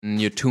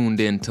You're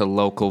tuned in to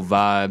Local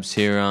Vibes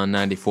here on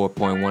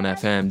 94.1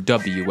 FM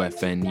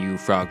WFNU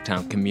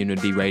Frogtown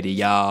Community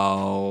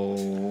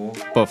Radio.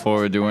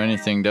 Before we do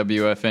anything,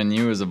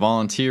 WFNU is a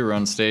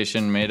volunteer-run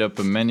station made up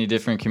of many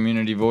different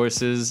community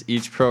voices.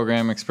 Each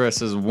program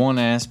expresses one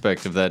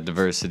aspect of that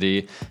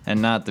diversity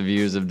and not the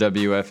views of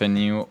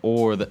WFNU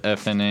or the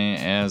FNA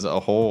as a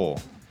whole.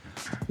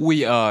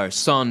 We are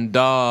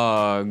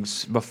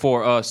SunDogs.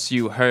 Before us,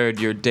 you heard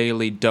your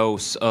daily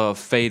dose of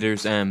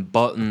faders and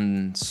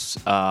buttons,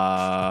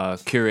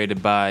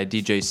 curated by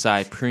DJ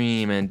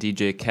Cypreme and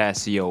DJ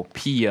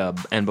Cassiopeia.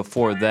 And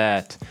before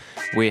that,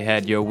 we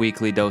had your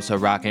weekly dose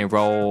of rock and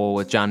roll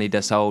with Johnny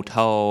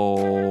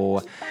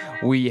DeSoto.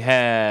 We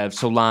have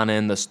Solana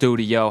in the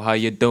studio. How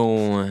you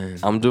doing?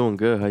 I'm doing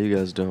good. How you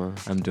guys doing?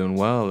 I'm doing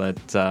well.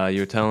 You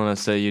were telling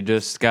us that you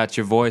just got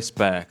your voice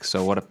back.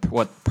 So what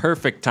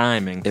perfect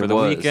timing for the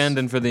weekend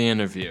and for the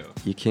interview.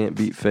 You can't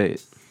beat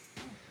fate.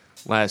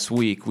 Last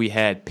week we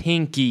had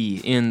Pinky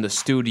in the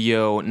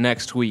studio.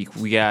 Next week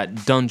we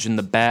got Dungeon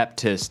the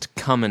Baptist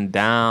coming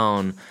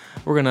down.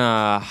 We're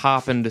gonna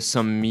hop into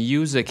some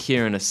music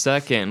here in a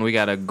second. We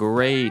got a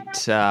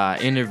great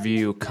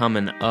interview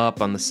coming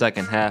up on the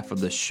second half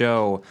of the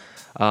show.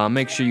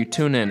 Make sure you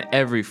tune in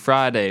every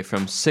Friday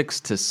from 6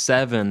 to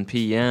 7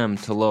 p.m.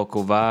 to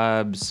Local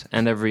Vibes,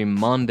 and every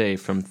Monday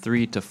from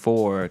 3 to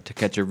 4 to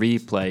catch a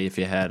replay if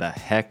you had a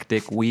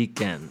hectic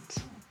weekend.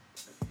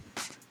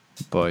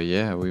 But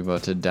yeah, we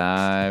about to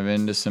dive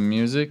into some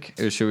music,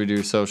 or should we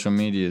do social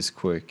medias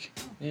quick?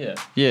 Yeah.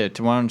 Yeah,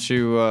 why don't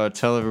you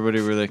tell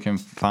everybody where they can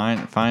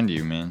find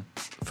you, man?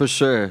 For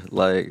sure.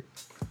 Like,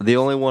 the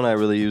only one I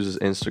really use is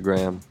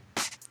Instagram.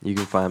 You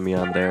can find me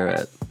on there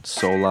at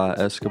Sola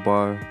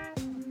Escobar.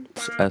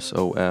 It's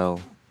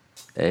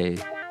S-O-L-A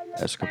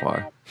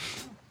Escobar.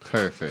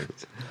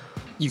 Perfect.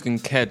 You can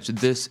catch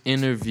this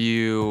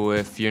interview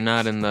if you're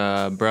not in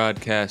the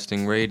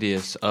broadcasting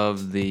radius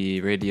of the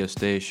radio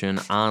station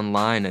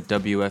online at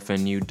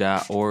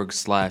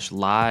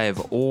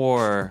wfnu.org/live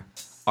or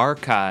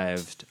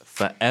archived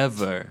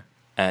forever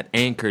at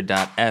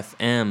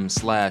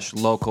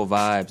anchor.fm/local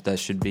vibes. That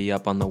should be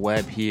up on the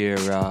web here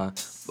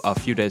a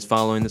few days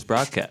following this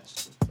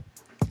broadcast.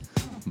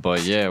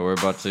 But yeah, we're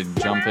about to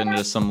jump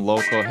into some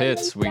local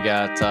hits. We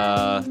got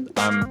our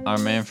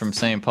man from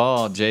St.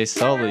 Paul, Jay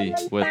Sully,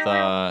 with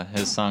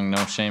his song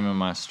No Shame in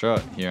My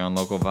Strut here on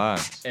Local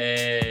Vibes.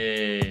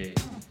 Hey.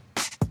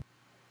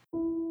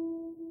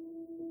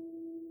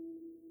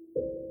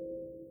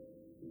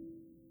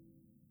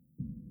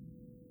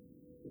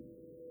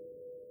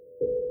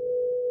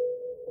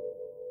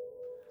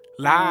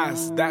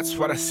 Lies, that's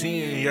what I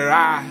see in your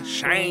eyes.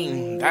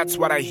 Shame, that's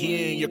what I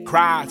hear in your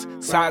cries.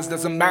 Size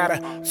doesn't matter,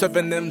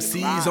 serving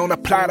MCs on a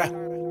platter.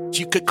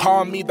 You could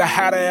call me the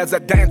Hatter as I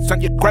dance on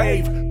your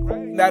grave.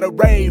 Not a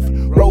rave,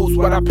 rose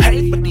what I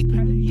pay for the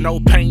no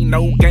pain,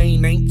 no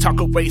gain. Ain't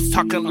talking race,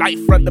 talking life.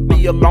 Rather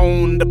be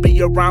alone, to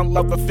be around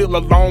love and feel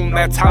alone.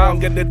 That's how I'm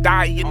gonna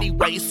die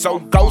anyway. So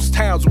ghost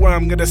town's where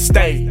I'm gonna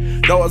stay.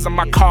 Doors on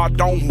my car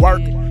don't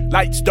work,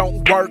 lights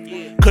don't work.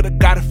 Could've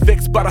got it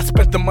fixed, but I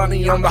spent the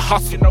money on the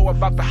hustle. You know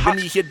about the hustle.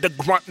 Then you hear the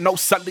grunt, no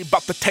Sully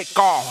about to take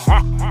off.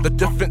 The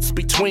difference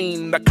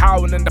between the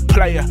coward and the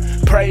player,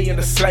 prey and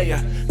the slayer.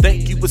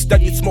 Think you was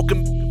studying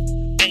smoking.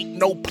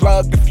 No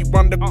plug if you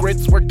run the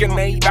grids, working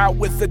 8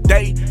 hours a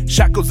day.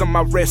 Shackles on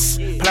my wrists,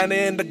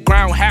 planted in the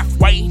ground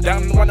halfway.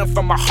 Down running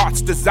from my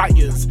heart's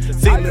desires.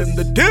 Sealing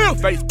the deal,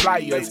 face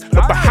pliers.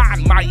 Look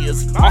behind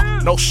Myers.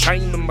 No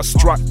shame in my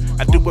strut.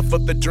 I do it for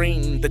the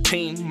dream, the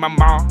team, my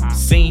mom,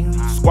 scene,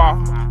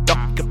 squad.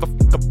 Don't give a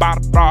fuck about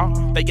a bra.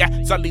 They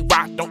ask Sully,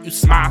 why don't you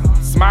smile?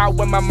 Smile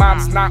when my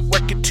mom's not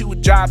working 2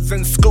 jobs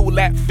in school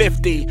at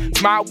 50.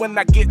 Smile when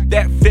I get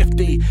that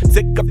 50.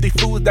 Sick of the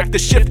fools that the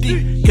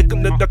shifty. Kick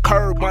them to the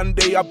curb. One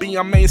day I'll be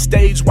on main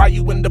stage while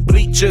you in the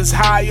bleachers,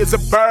 high as a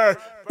bird.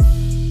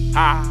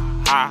 Ha,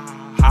 ha,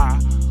 ha.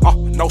 Oh,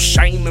 no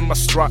shame in my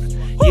strut.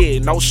 Yeah,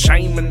 no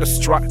shame in the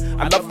strut.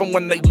 I love them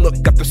when they look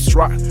at the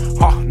strut.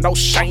 Oh, no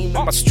shame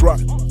in my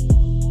strut.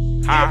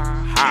 Ha,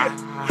 ha,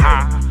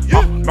 ha.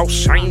 Oh, no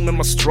shame in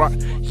my strut.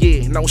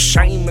 Yeah, no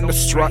shame in the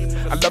strut.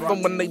 I love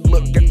them when they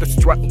look at the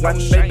strut. One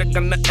day they're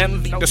gonna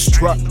envy the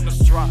strut.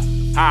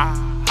 Ha,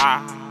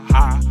 ha,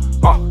 ha.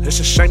 Oh,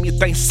 it's a shame you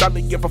think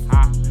Sully give a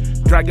f.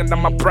 Dragging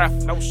on my breath,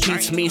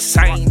 keeps me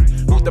sane.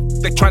 Who the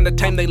f they trying to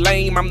tame, they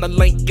lame. I'm the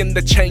link in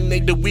the chain, they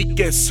the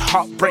weakest.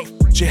 Heartbreak,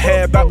 put your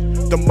hair up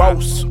the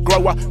most.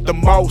 Grow up the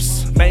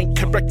most. Main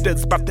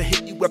characters about to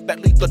hit you with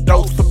that lethal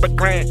dose for a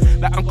grand.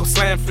 Like Uncle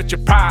Slam, fit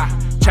your pie.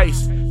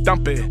 Chase,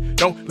 dump it,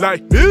 don't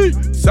like me,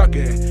 suck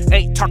it.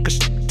 Ain't talking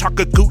talk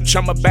a gooch,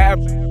 I'm a bad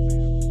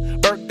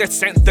bird that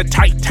sent the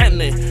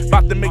Titanic.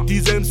 About to make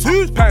these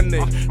MCs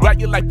panic. Why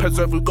you like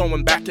preserver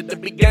going back to the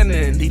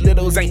beginning? These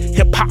littles ain't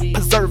hip-hop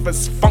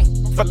preservers. Funk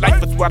for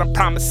life is what I'm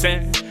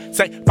promising.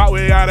 Say, but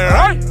we got it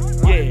right.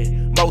 Yeah,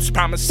 most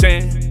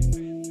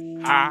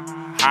promising. Ha,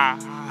 ha,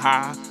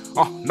 ha.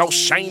 No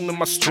shame in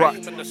my strut.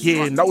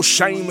 Yeah, no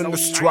shame in the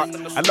strut.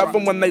 I love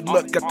them when they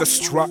look at the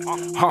strut.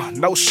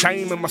 No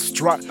shame in my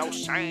strut.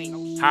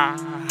 Ha,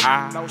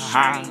 ha,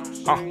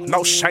 ha.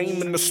 No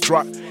shame in the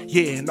strut.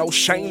 Yeah, no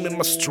shame in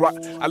my strut.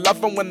 I love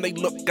them when they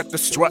look at the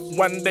strut.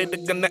 One day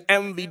they're gonna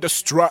envy the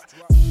strut.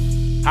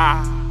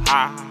 Ha,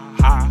 ha,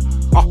 ha.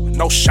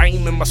 No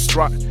shame in my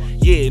strut.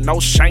 Yeah, no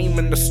shame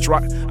in the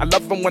strut. I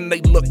love them when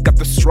they look at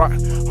the strut.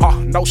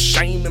 No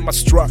shame in my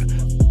strut.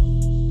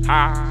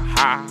 Ha,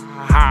 ha,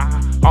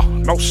 ha.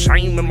 No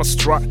shame in my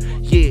strut.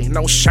 Yeah,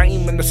 no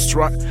shame in the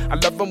strut. I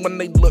love them when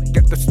they look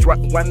at the strut.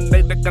 One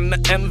day they're gonna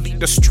envy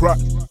the strut.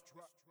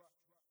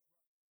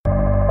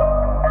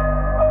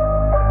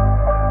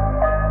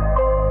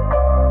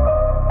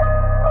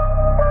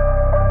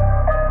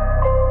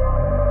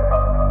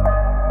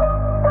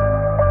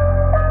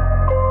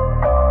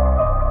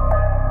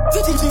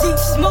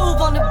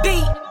 Smooth on the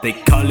beat. They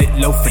call it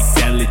low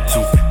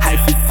fidelity, high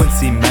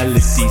frequency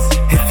melodies.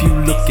 If you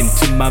look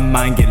into my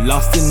mind, get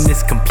lost in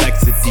its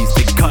complexities.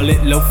 They call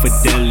it low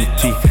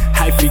fidelity,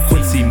 high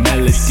frequency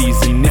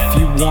melodies. And if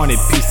you wanted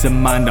peace of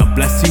mind, I'll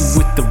bless you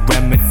with the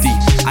remedy.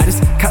 I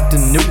just copped a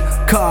new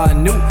car, a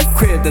new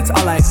crib, that's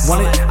all I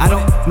wanted. I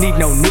don't need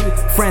no new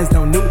friends,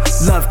 no new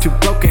love, too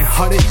broken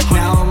hearted.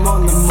 Now I'm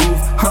on the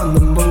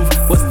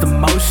move, what's the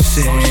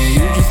motion?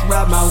 You just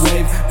ride my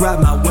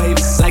wave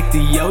like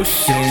the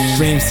ocean.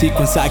 Dream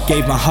sequence, I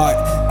gave my heart.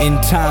 In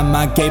time,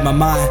 I gave my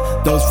mind.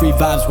 Those free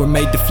vibes were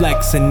made to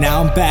flex, and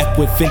now I'm back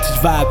with vintage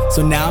vibe.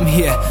 So now I'm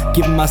here,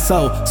 giving my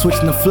soul,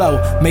 switching the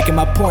flow, making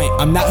my point.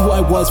 I'm not who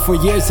I was 4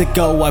 years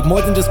ago. I've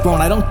more than just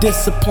grown, I don't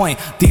disappoint.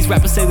 These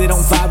rappers say they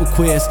don't vibe with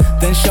queers,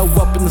 then show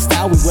up in the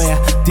style we wear.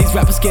 These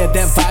rappers scared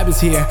that vibe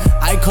is here.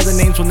 I call the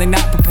names when they're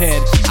not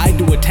prepared. I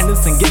do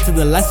attendance and get to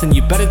the lesson.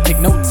 You better take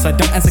notes, I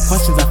don't answer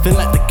questions. I feel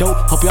like the GOAT,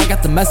 hope y'all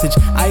got the message.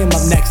 I am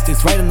up next,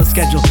 it's right on the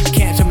schedule.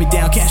 Can't shut me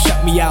down, can't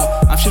shut me out.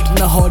 I'm shifting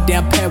the whole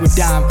damn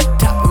paradigm.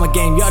 Top of my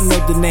game, y'all know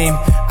the name.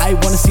 I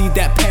wanna see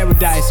that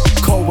paradise.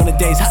 Cold winter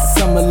days, hot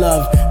summer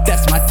love.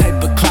 That's my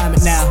type of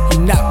climate now.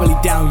 You're not really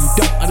down, you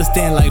don't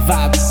understand like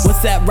vibe.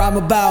 What's that rhyme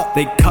about?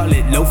 They call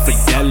it low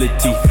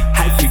fidelity,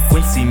 high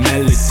frequency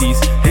melodies.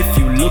 If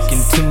you look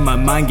into my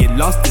mind, get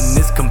lost in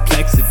its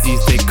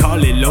complexities. They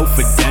call it low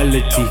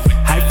fidelity,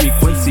 high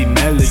frequency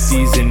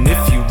melodies. And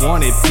if you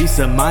wanted peace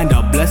of mind,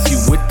 I'll bless you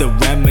with the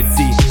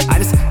remedy. I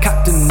just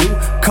copped a new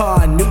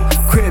car, a new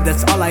crib,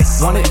 that's all I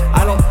wanted.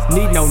 I don't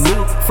need no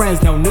new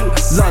friends, no new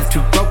love,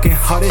 too broken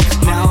hearted.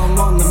 Now I'm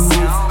on the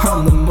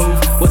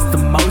move, what's the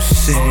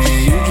motion?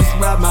 You just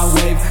ride my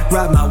wave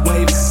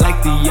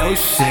like the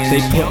ocean.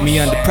 They put me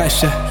under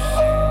pressure,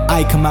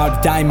 I come out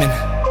a diamond.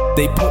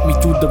 They put me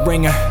through the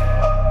ringer,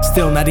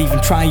 still not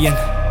even trying.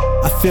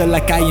 I feel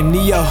like I am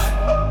Neo,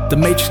 the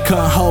Matrix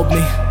couldn't hold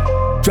me.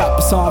 Drop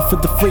a song for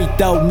the free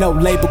throw, no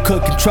label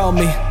could control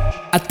me.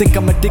 I think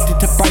I'm addicted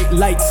to bright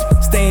lights,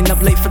 staying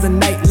up late for the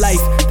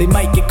nightlife. They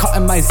might get caught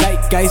in my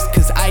zeitgeist,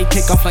 cause I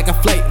take off like a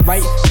flight,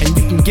 right? And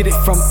you can get it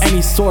from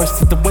any source.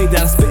 The way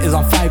that I spit is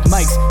on 5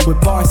 mics, with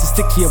bars to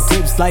stick to your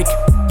ribs like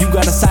you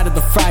got a side of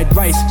the fried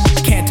rice.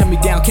 Can't turn me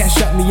down, can't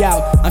shut me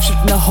out. I'm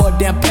shifting the whole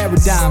damn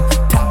paradigm.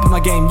 Top of my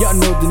game, y'all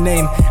know the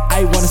name.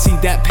 I wanna see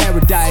that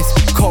paradise.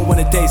 Cold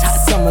winter days, hot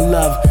summer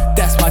love.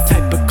 That's my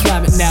type of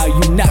climate now.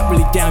 You not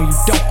really down, you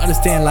don't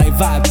understand like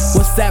vibe.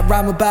 What's that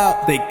rhyme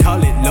about? They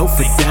call it low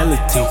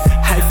fidelity,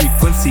 high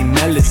frequency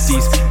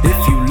melodies.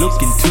 If you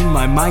look into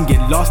my mind,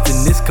 get lost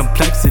in its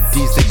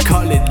complexities. They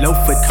call it low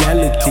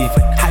fidelity,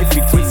 high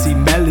frequency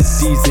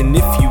melodies. And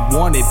if you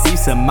wanted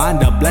peace of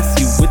mind, I'll bless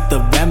you with the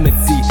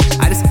remedy.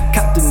 I just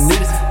copped a new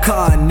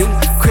car, a new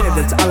crib,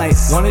 that's all I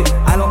wanted.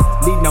 I don't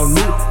need no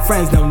new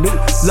friends, no new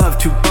love,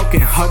 too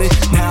broken hearted.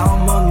 Now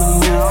I'm on the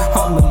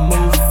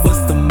move,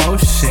 what's the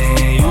motion?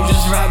 You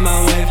just ride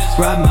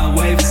my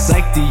wave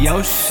like the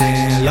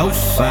ocean.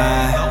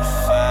 Lo-fi.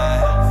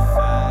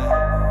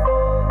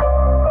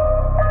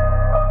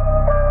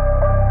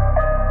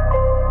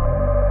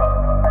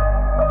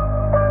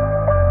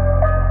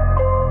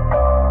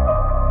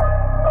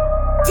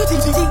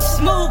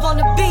 Smooth on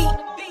the beat.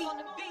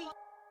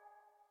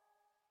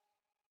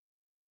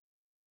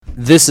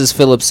 This is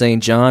Philip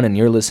St. John, and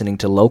you're listening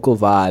to Local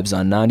Vibes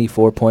on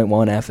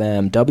 94.1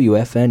 FM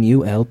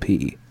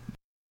WFNULP.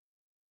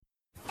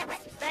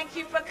 Thank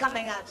you for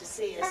coming out to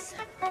see us.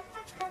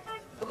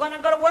 We're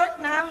gonna go to work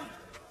now.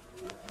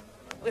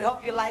 We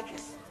hope you like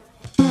us.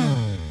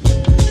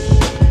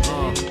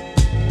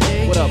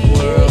 What up,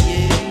 world?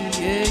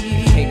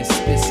 Ain't a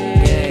spissy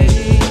gang.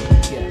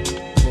 Yeah,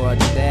 before I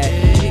do that,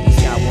 just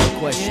got one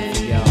question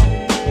for y'all.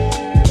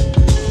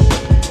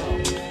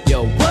 Yo,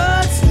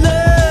 what's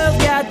love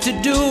got to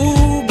do?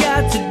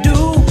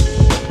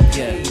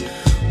 Yeah,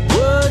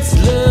 what's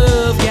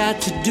love got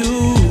to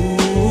do?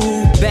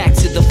 Back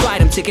to the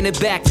fight. taking it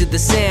back to the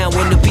sound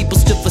when the people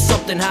stood for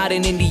something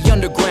hiding in the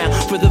underground.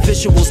 For the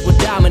visuals were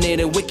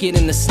dominated, wicked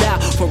in the style.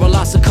 For I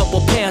lost a couple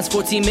pounds,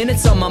 14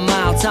 minutes on my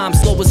mile. Time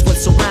slowest when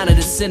surrounded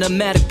in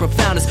cinematic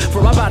profoundness.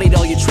 For I bodied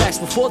all your tracks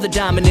before the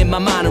diamond in my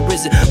mind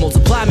arisen.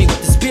 Multiply me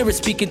with the spirit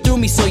speaking through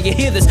me so you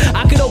hear this.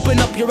 I could open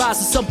up your eyes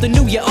to something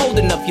new, you're old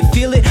enough, you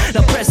feel it?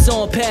 Now press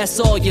on past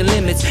all your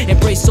limits,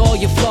 embrace all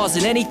your flaws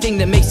and anything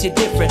that makes you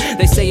different.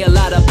 They say a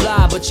lot of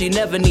blah, but you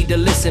never need to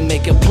listen.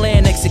 Make a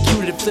plan,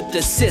 execute it, flip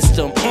the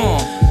system.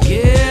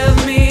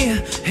 Give me a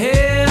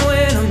hand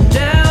when I'm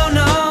down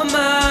on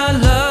my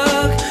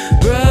luck.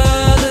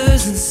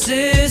 Brothers and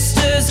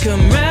sisters,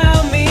 come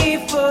round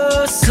me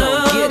for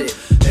some. Get it.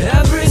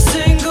 Every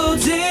single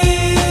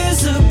day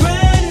is a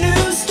brand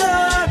new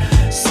start,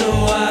 so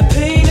I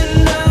paint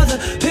another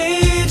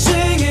page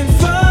hanging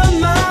from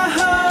my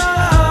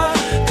heart.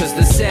 Cause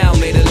the sound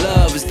made of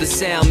love is the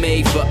sound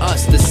made for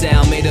us. The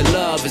sound made of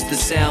love is the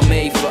sound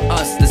made for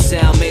us. The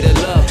sound made of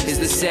love is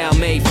the sound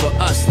made for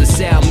us. The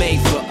sound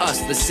made for us.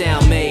 The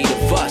sound made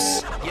of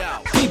us.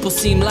 People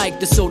seem like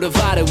they're so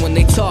divided when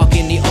they talk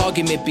and the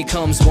argument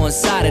becomes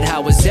one-sided.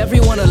 How is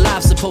everyone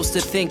alive supposed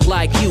to think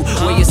like you?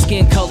 Wear your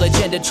skin color,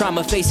 gender,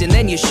 trauma, face, and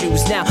then your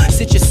shoes. Now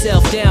sit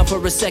yourself down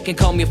for a second,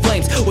 calm your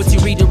flames. Once you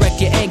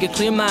redirect your anger,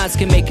 clear minds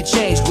can make a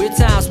change. Weird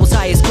times will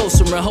tie us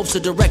closer in hopes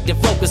of direct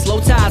and focus. Low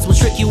tides will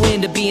trick you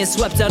into being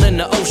swept out in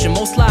the ocean.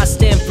 Most lies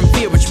stem from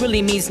fear, which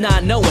really means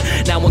not knowing.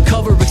 Now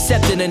uncover,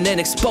 accept it, and then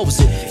expose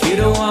it. If you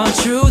don't want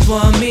truth,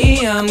 want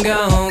me, I'm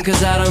gone.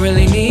 Cause I don't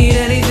really need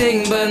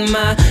anything but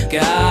my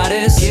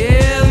goddess.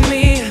 Give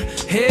me a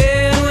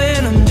hand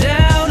when I'm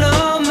down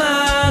on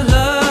my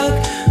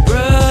luck.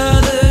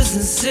 Brothers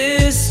and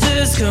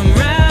sisters, come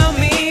round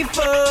me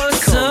for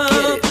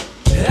some.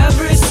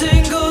 Every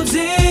single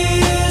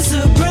day is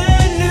a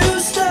brand new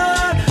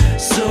start,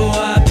 so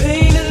I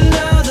paint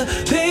another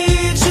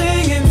page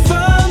hanging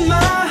from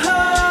my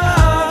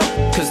heart.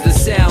 Cause the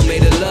sound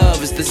made of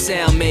love is the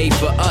sound made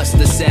for us.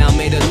 The sound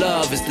made of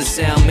love is the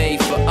sound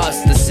made for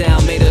us. The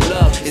sound made of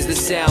love is the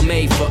sound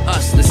made for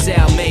us. The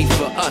sound made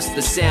for us.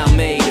 The sound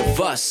made of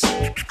us.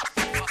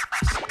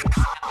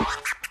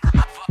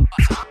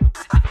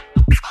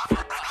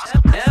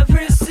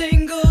 Every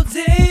single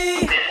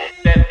day.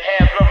 That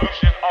have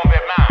revolution on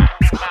their mind.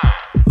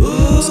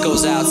 This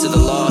goes out to the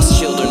lost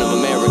children of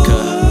America.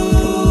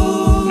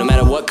 No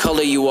matter what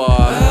color you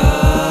are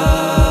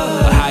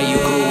or how you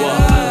grew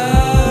up,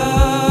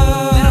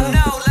 let them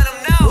know.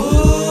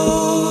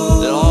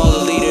 Let all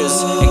the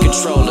leaders and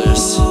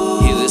controllers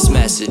hear this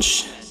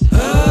message. I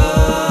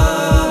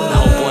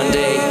hope one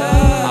day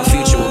our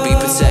future will be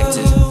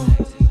protected.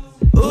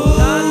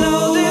 I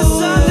know there's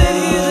something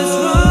here that's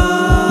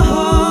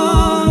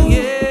wrong,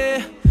 yeah.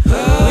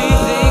 We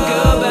think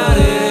about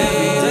it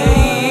every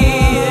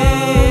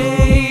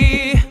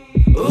day.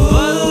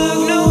 But look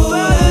no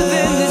further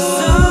than this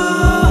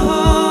song,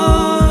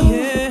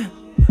 yeah.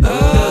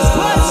 'Cause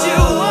what you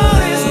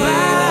want is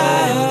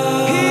right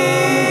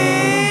here.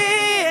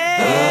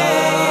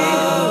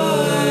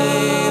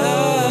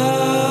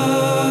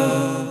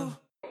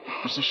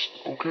 Is this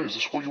okay? Is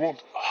this what you want?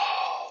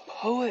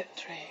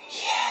 Poetry.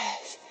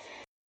 Yes.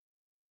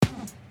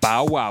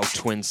 Bow wow,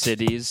 Twin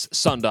Cities.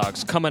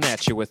 SunDogs coming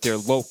at you with their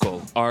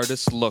local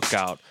artist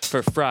lookout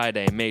for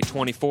Friday, May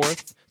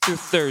 24th through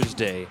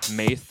Thursday,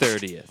 May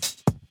 30th.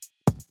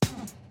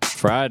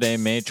 Friday,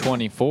 May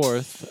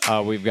 24th,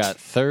 we've got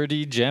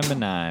 30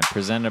 Gemini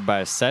presented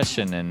by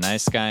Session and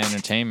Nice Guy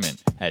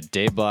Entertainment at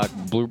Dayblock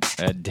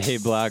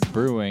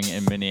Brewing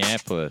in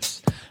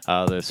Minneapolis.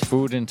 There's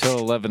food until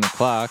 11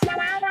 o'clock,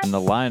 and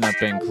the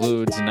lineup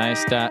includes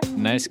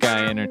Nice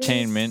Guy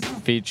Entertainment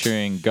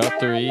featuring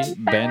Guthrie,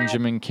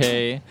 Benjamin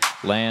K,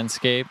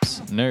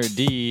 Landscapes, Nerd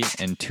D,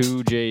 and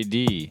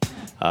 2JD.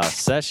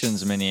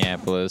 Sessions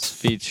Minneapolis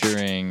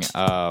featuring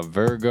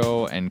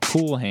Virgo and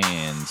Cool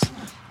Hands,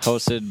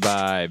 hosted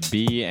by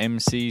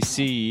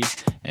BMCC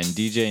and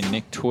DJ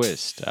Nick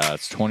Twist.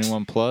 It's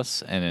 21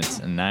 plus, and it's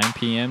 9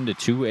 p.m. to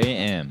 2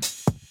 a.m.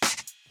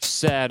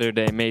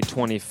 Saturday, May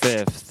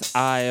 25th,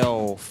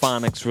 I.O.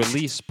 Phonics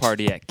release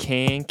party at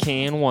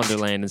Can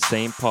Wonderland in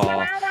St.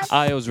 Paul.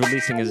 I.O.'s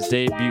releasing his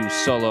debut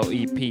solo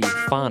EP,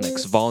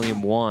 Phonics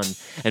Volume 1,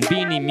 and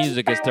Beanie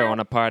Music is throwing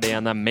a party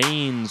on the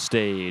main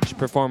stage.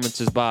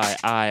 Performances by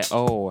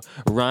I.O.,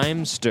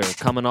 Rhymester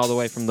coming all the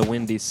way from the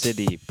Windy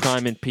City,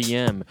 Prime and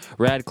PM,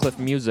 Radcliffe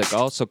Music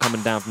also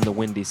coming down from the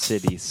Windy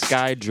City,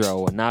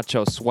 Skydro,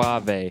 Nacho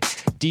Suave,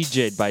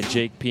 DJ'd by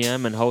Jake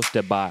PM and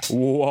hosted by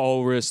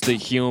Walrus the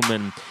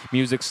Human.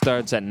 Music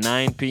starts at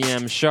 9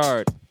 p.m.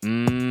 sharp.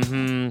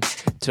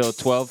 Till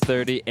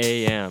 12:30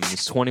 a.m.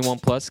 It's 21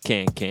 plus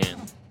Can.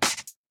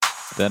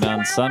 Then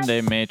on Sunday,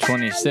 May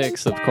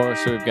 26th, of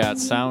course, we've got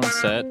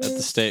Soundset at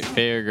the State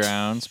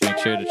Fairgrounds. Make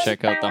sure to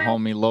check out the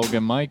homie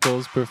Logan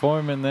Michaels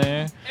performing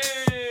there.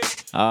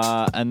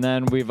 And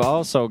then we've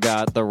also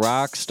got the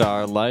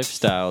Rockstar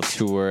Lifestyle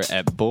Tour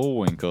at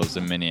Bullwinkle's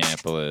in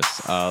Minneapolis.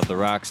 The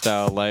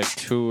Rockstar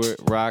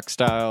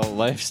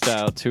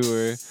Lifestyle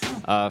Tour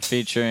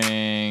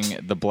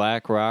featuring the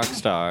Black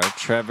Rockstar,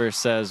 Trevor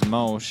Says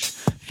Mosh,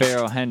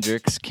 Pharoah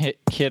Hendrix,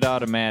 Kid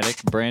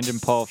Automatic, Brandon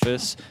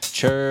Pulfus,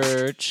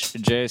 Church,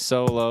 J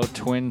Solo,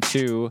 Twin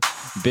 2,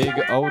 Big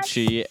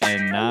Ochi,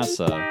 and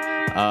NASA.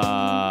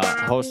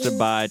 Hosted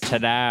by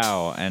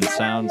Tadao and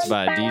sounds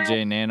by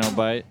DJ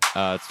Nanobite.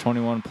 It's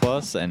 21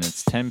 plus and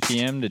it's 10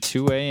 p.m. to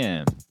 2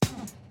 a.m.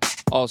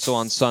 Also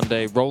on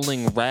Sunday,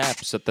 Rolling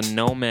Raps at the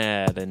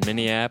Nomad in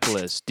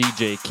Minneapolis.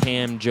 DJ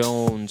Cam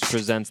Jones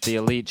presents the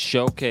Elite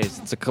Showcase.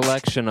 It's a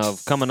collection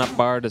of coming-up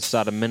artists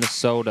out of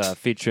Minnesota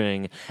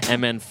featuring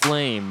MN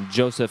Flame,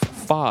 Joseph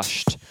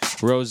Foscht,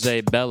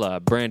 Rose Bella,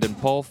 Brandon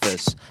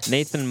Polfus,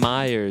 Nathan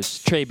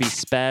Myers, Trey B.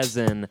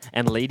 Spazin,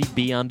 and Lady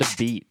B on the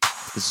beat.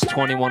 This is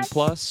 21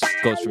 plus,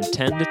 goes from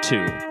 10 to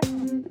 2.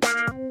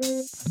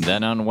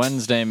 Then on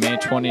Wednesday, May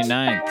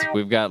 29th,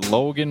 we've got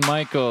Logan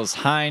Michaels'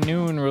 High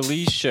Noon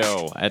release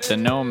show at the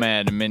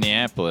Nomad in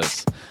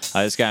Minneapolis.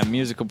 It's got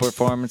musical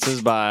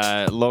performances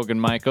by Logan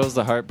Michaels,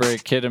 the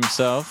Heartbreak Kid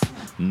himself,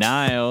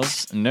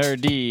 Niles,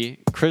 Nerdy,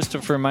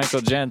 Christopher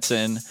Michael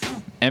Jensen,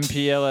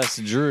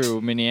 MPLS Drew,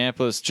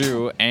 Minneapolis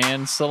Drew,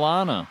 and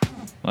Solana.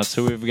 That's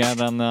who we've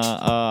got on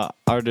the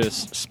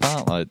artist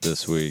spotlight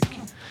this week.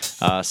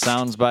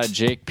 Sounds by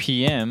Jake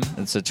PM.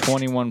 It's a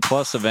 21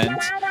 plus event.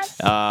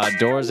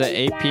 Doors at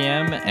 8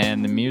 p.m.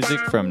 and the music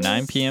from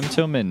 9 p.m.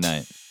 till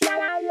midnight.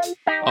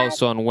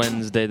 Also on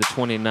Wednesday, the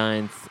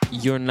 29th,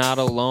 You're Not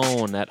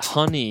Alone at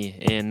Honey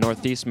in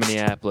Northeast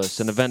Minneapolis,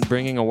 an event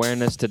bringing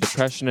awareness to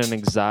depression and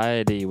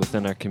anxiety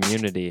within our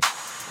community.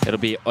 It'll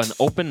be an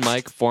open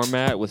mic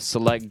format with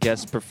select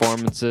guest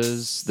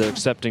performances. They're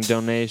accepting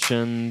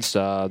donations.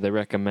 They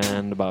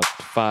recommend about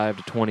 $5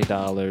 to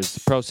 $20.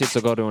 The proceeds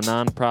will go to a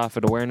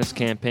nonprofit awareness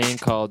campaign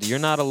called You're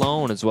Not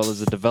Alone, as well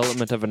as the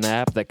development of an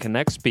app that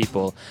connects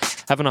people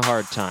having a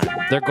hard time.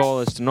 Their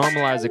goal is to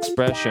normalize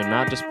expression,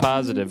 not just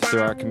positive,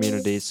 through our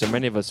community, so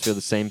many of us feel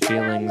the same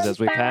feelings as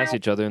we pass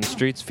each other in the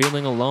streets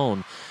feeling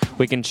alone.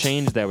 We can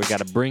change that. We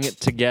got to bring it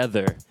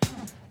together.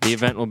 The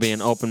event will be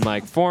an open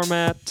mic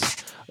format.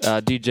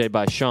 DJ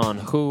by Sean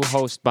Who,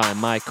 host by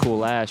My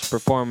Cool Ash,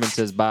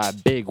 performances by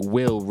Big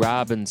Will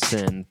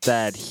Robinson,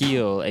 Thad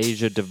Heel,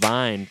 Asia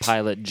Divine,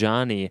 Pilot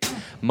Johnny,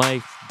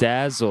 Mike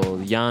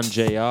Dazzle, Jan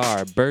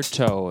JR,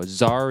 Berto,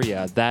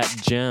 Zaria, That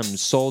Gem,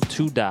 Soul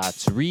 2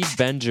 Dots, Reed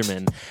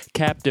Benjamin,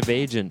 Captive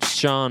Agent,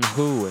 Sean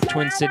Who,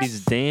 Twin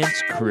Cities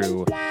Dance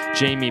Crew,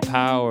 Jamie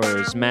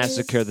Powers,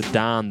 Massacre the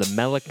Don, The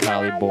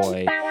Melancholy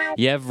Boy,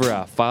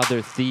 Yevra,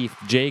 Father Thief,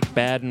 Jake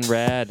Baden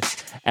Rad,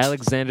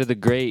 Alexander the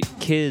Great,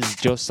 Kiz,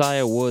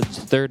 Josiah Woods,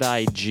 Third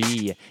Eye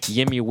G,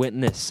 Yimmy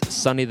Witness,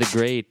 Sonny the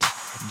Great,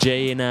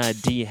 J&I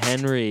D.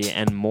 Henry,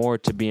 and more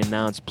to be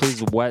announced.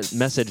 Please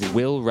message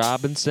Will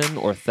Robinson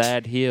or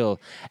Thad Heel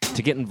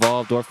to get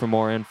involved or for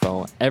more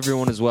info.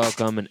 Everyone is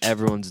welcome and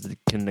everyone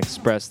can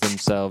express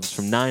themselves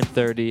from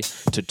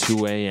 9:30 to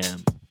 2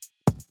 a.m.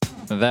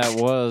 That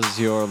was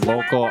your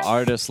local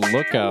artist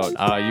lookout.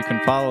 You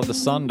can follow the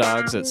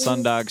SunDogs at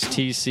SunDogs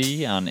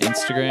TC on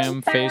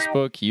Instagram,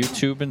 Facebook,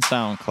 YouTube, and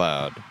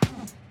SoundCloud.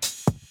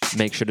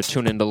 Make sure to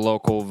tune into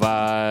Local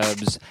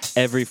Vibes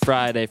every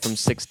Friday from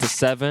 6 to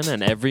 7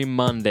 and every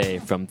Monday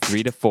from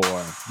 3 to 4.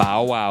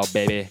 Bow wow,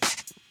 baby.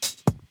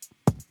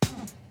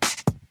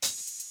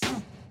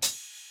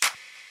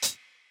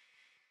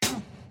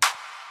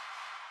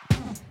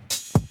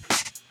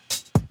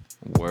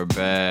 We're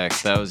back.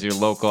 That was your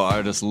local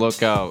artist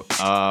lookout.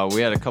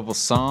 We had a couple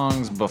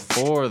songs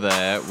before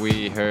that.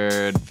 We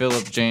heard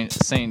Philip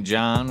St.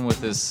 John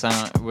with his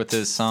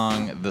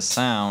song "The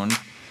Sound."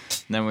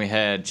 And then we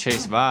had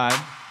Chase Vibe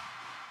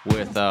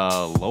with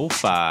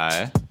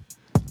Lo-Fi.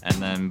 And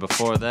then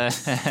before that,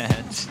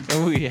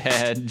 we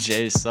had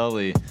Jay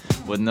Sully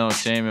with No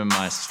Shame in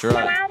My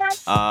Strut.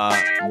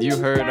 You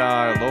heard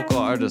our local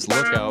artist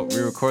lookout. We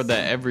record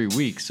that every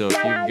week, so if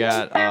you've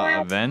got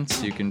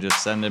events, you can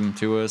just send them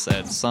to us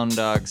at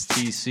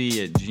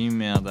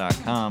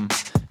sundogstc@gmail.com,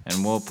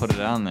 and we'll put it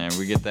on there.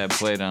 We get that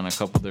played on a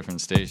couple different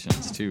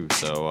stations, too,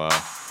 so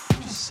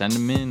just send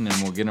them in, and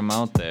we'll get them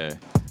out there.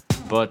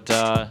 But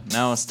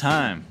now it's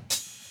time.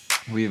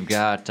 We've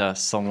got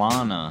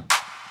Solana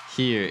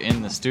here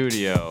in the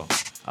studio.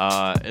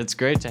 It's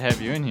great to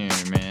have you in here,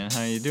 man.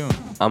 How you doing?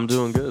 I'm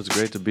doing good. It's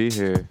great to be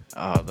here.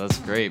 Oh, that's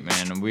great,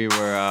 man. We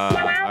were,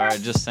 I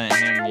just sent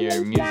him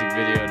your music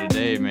video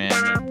today, man.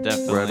 I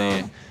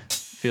definitely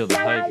feel the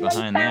hype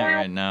behind that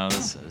right now.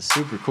 That's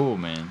super cool,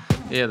 man.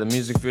 Yeah, the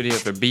music video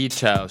for Beach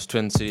House,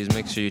 Twin Cities.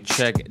 Make sure you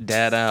check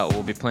that out.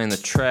 We'll be playing the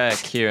track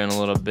here in a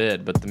little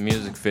bit, but the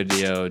music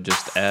video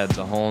just adds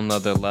a whole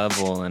nother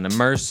level and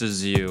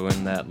immerses you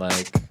in that,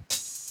 like,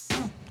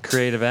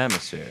 creative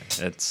atmosphere.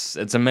 It's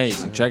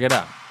amazing. Check it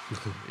out.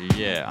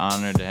 Yeah,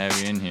 honored to have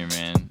you in here,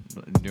 man.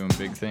 Doing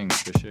big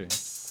things for sure.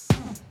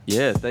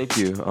 Yeah, thank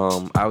you.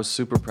 I was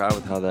super proud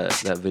with how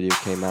that video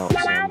came out,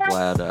 so I'm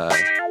glad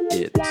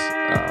it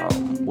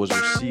was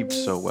received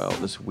so well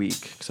this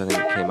week because I think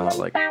it came out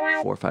like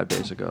 4 or 5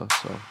 days ago.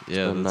 So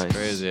yeah, that's nice.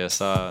 crazy. I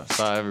saw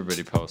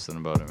everybody posting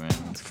about it, man.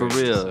 It's For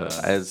crazy. real,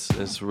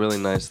 it's really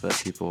nice that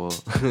people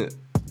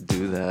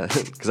do that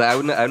because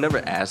I never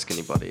ask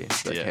anybody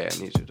like, hey, I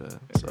need you to.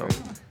 So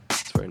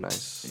it's very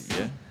nice.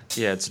 Yeah.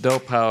 Yeah, it's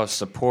dope how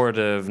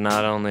supportive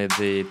not only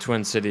the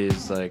Twin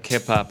Cities like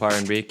hip hop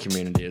R&B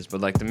community is,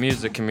 but like the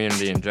music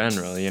community in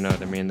general. You know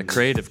what I mean? The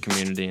creative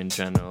community in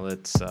general.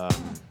 It's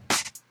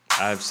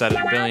I've said it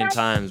a billion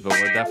times, but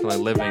we're definitely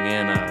living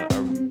in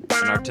an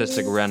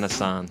artistic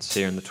renaissance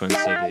here in the Twin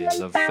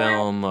Cities of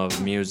film,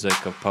 of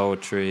music, of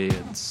poetry.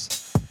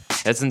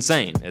 It's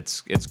insane.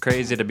 It's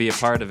crazy to be a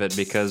part of it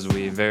because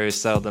we very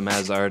seldom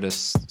as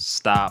artists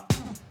stop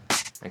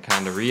and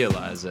kind of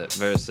realize it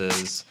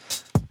versus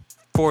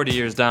 40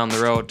 years down the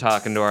road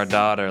talking to our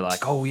daughter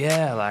like, oh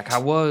yeah, like I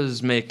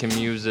was making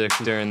music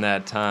during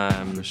that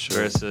time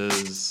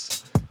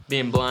versus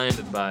being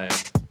blinded by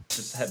it,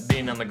 just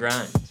being on the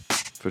grind.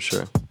 For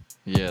sure.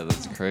 Yeah,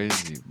 that's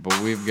crazy. But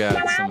we've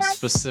got some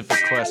specific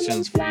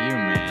questions for you,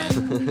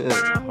 man.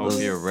 I hope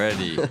you're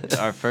ready.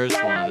 Our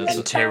first one is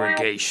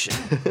interrogation.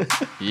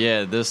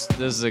 Yeah, this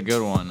is a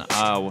good one.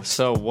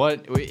 So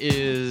what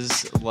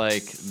is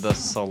like the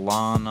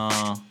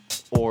SOLANA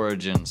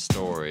origin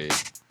story?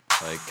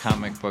 Like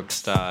comic book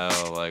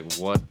style, like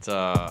what,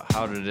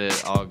 how did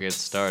it all get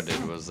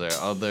started? Was there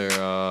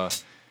other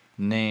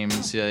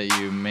names that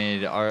you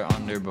made art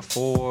under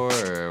before,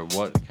 or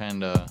what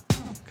kind of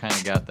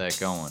got that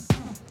going?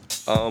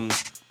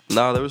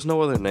 No, there was no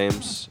other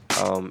names.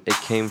 It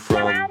came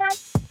from,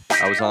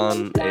 I was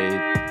on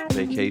a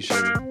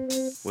vacation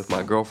with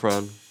my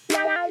girlfriend,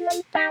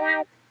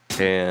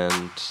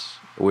 and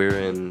we're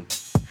in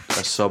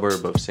a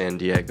suburb of San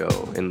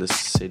Diego in this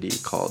city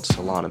called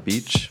Solana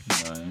Beach.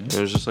 Nice.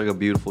 It was just like a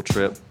beautiful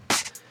trip,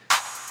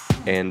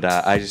 and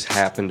I just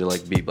happened to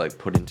be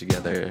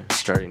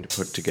starting to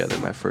put together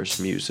my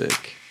first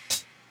music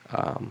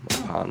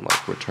upon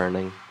like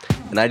returning,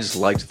 and I just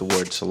liked the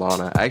word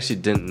Solana. I actually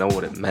didn't know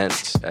what it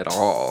meant at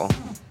all.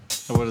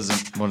 What does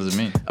it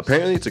mean?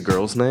 Apparently it's a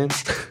girl's name.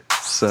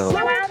 So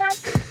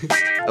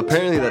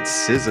apparently that's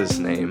SZA's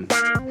name.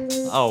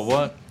 Oh,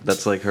 what?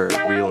 That's like her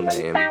real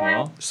name.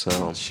 Well,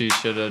 so she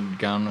should have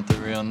gone with the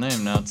real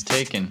name. Now it's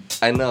taken.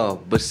 I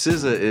know, but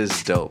SZA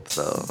is dope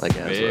though. Like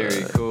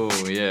very cool.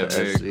 Yeah,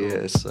 very cool.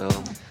 Yeah, so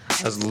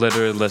I was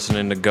literally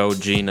listening to Go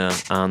Gina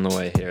on the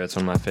way here. It's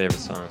one of my favorite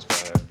songs by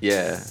her.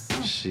 Yeah,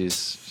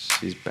 she's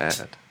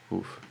bad.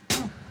 Oof.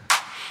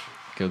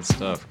 Good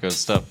stuff.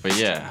 But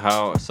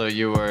yeah, so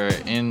you were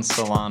in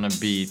Solana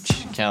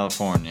Beach,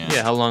 California.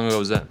 Yeah, how long ago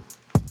was that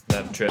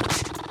trip?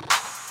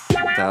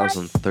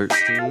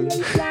 2013.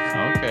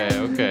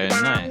 Okay,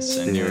 nice.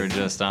 And you were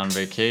just on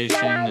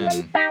vacation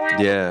and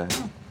yeah,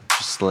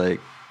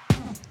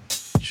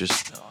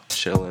 just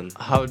chilling.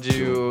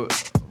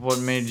 What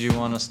made you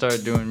want to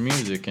start doing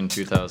music in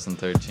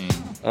 2013?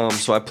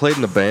 So I played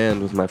in a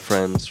band with my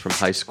friends from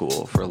high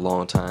school for a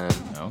long time.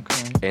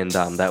 Okay. And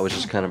that was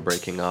just kind of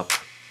breaking up.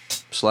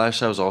 / I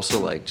was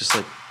also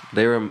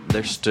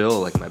they're still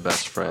like my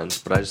best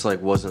friends, but I just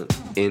wasn't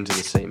into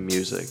the same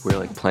music. We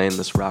were playing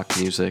this rock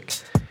music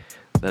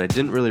that I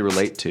didn't really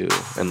relate to,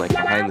 and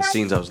behind the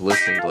scenes I was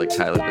listening to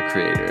Tyler the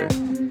Creator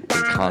and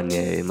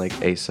Kanye and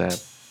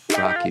ASAP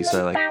Rocky,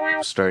 so I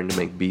was starting to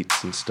make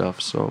beats and stuff.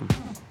 So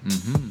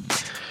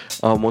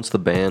once the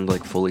band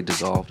fully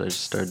dissolved, I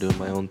just started doing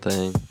my own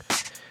thing,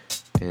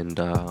 and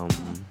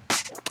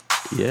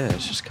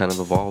it's just kind of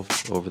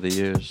evolved over the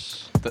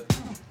years.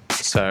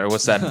 Sorry,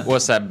 what's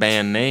that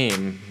band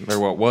name, or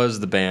what was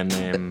the band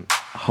name?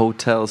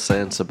 Hotel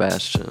San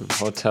Sebastian.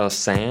 Hotel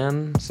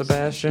San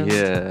Sebastian?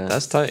 Yeah.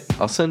 That's tight.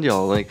 I'll send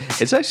y'all a link.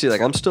 It's actually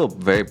I'm still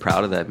very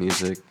proud of that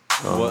music.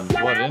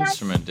 What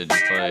instrument did you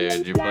play?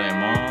 Did you play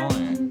them all?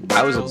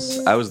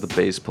 I was the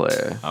bass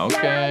player.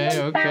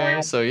 Okay.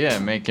 So yeah,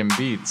 making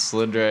beats,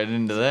 slid right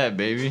into that,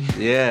 baby.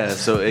 Yeah.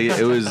 So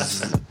it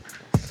was.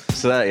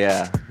 So that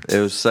it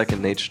was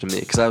second nature to me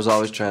because I was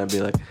always trying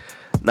to be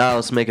nah,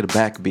 let's make it a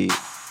backbeat.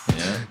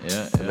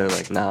 Yeah. And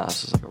they're nah,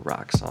 this is a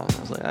rock song.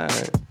 I was all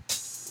right.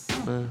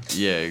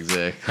 Yeah,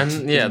 exactly.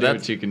 And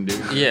that's what you can do.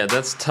 Yeah,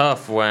 that's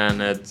tough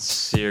when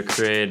it's your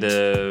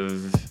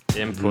creative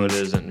input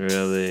isn't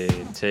really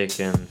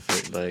taken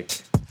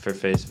for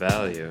face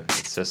value.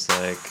 It's just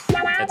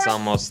it's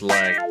almost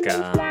it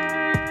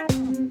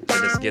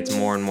just gets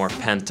more and more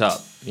pent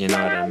up. You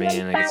know what I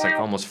mean? It's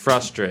almost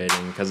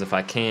frustrating because if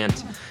I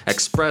can't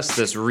express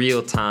this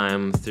real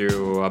time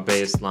through a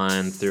bass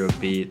line, through a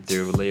beat,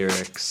 through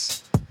lyrics,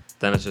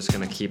 then it's just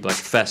gonna keep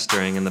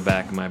festering in the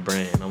back of my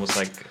brain, almost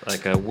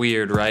like a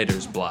weird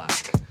writer's block.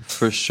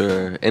 For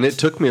sure. And it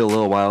took me a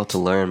little while to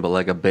learn, but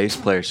a bass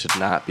player should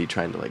not be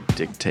trying to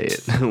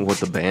dictate what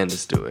the band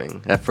is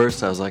doing. At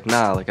first I was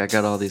nah, I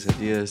got all these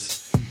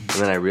ideas, and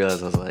then I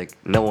realized I was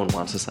no one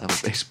wants us to have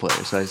a bass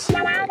player, so I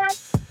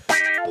just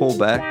pull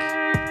back,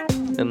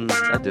 and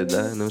I did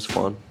that, and it was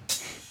fun.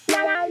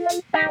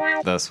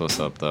 That's what's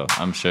up, though.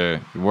 I'm sure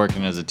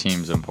working as a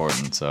team's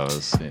important, so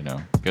it's,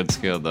 good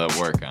skill to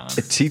work on.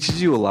 It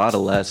teaches you a lot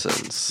of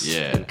lessons.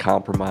 Yeah. And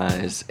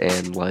compromise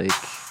and, like,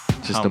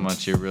 just how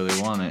much you really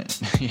want it.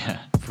 Yeah.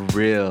 For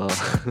real.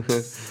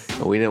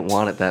 We didn't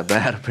want it that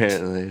bad,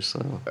 apparently,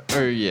 so.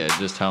 Or, yeah,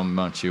 just how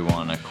much you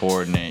want to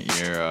coordinate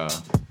your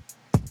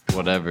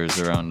whatever's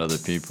around other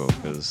people,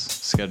 because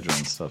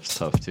scheduling stuff's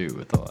tough, too,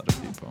 with a lot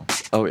of people.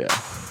 Oh, yeah.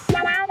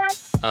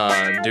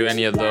 Do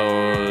any of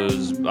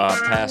those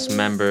past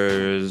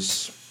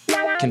members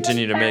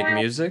continue to make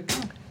music?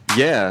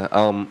 Yeah,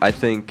 I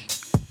think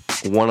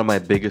one of my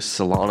biggest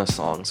Solana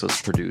songs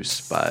was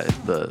produced by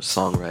the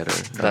songwriter.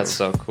 That's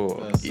so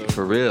cool.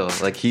 For real.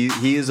 Like,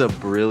 he is a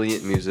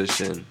brilliant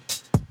musician.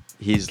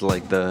 He's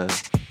like the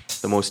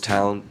most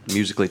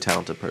musically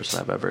talented person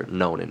I've ever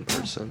known in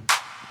person.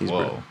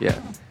 Whoa. Yeah.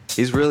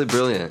 He's really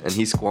brilliant, and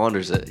he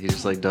squanders it. He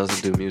just, like,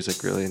 doesn't do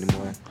music really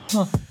anymore.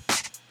 Huh.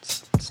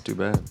 It's too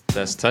bad.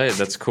 That's tight.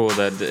 That's cool.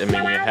 That you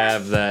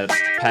have that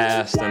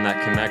past and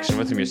that connection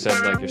with him. You said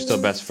like you're still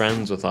best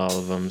friends with all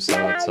of them, so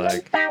it's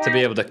like to be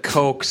able to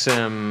coax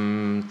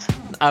him.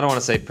 I don't want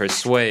to say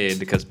persuade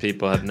because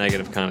people have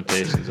negative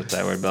connotations with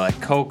that word, but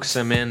like coax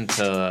him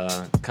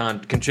into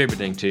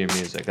contributing to your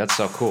music. That's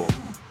so cool.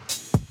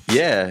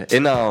 Yeah,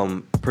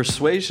 and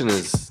persuasion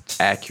is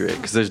accurate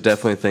because there's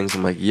definitely things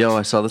I'm like, yo,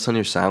 I saw this on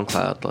your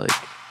SoundCloud, like.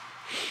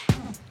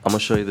 I'm going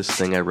to show you this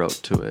thing I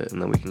wrote to it,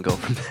 and then we can go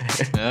from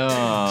there.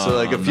 Oh, so,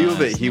 like, a few of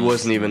it, he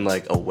wasn't even,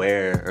 like,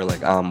 aware or,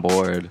 like, on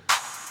board.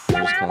 It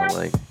just kind of,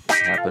 like,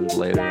 happened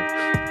later.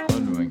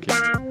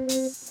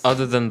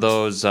 Other than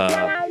those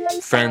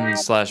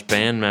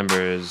friends/band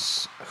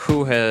members,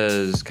 who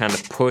has kind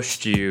of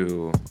pushed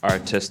you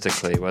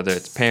artistically, whether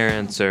it's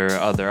parents or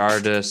other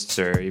artists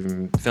or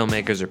even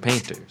filmmakers or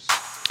painters?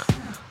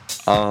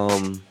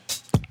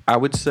 I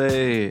would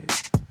say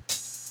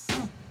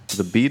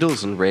the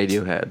Beatles and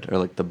Radiohead are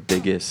like the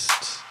biggest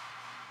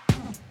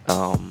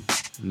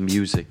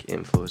music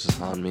influences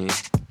on me.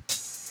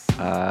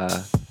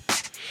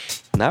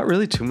 Not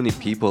really too many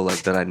people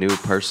like that I knew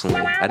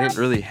personally. I didn't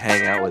really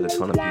hang out with a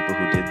ton of people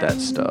who did that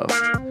stuff,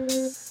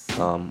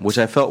 which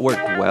I felt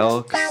worked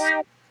well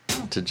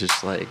to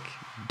just like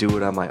do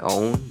it on my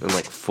own and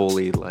like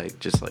fully like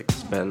just like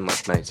spend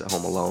like nights at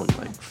home alone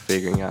like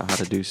figuring out how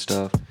to do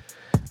stuff.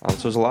 So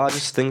there's a lot of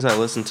just things I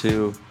listen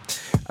to.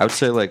 I would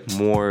say like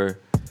more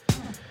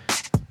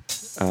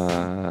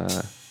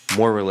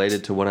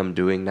related to what I'm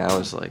doing now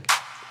is like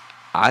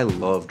I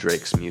love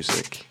Drake's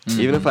music.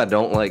 Mm-hmm. Even if I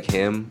don't like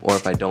him or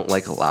if I don't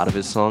like a lot of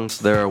his songs,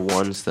 there are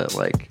ones that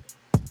like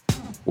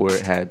where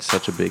it had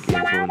such a big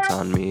influence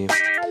on me.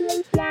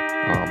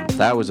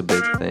 That was a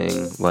big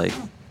thing. Like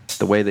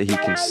the way that he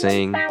can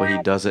sing, but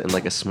he does it in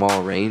like a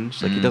small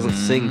range. Like he doesn't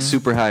sing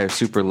super high or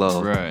super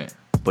low. Right.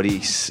 But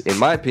in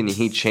my opinion,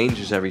 he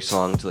changes every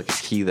song to like a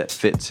key that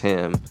fits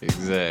him.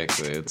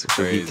 Exactly. It's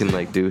crazy. So he can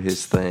like do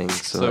his thing.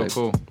 So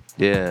cool.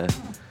 Yeah.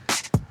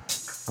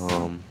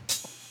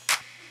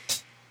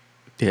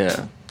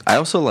 Yeah. I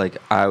also like,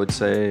 I would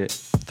say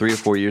 3 or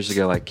 4 years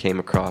ago, I came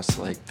across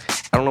like,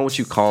 I don't know what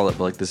you call it,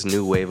 but like this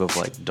new wave of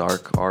like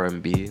dark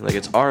R&B. Like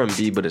it's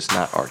R&B, but it's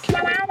not R.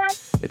 Kelly.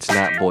 It's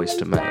not Boyz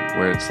II Men,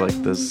 where it's like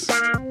this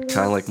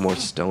kind of like more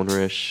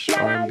stonerish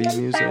R&B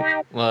music.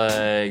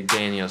 Like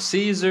Daniel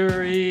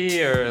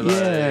Caesar-y or like...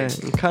 Yeah,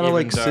 kind of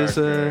like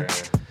SZA.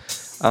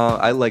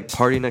 I like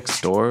Party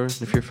Next Door,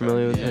 if you're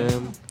familiar with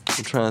him.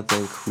 I'm trying to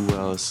think who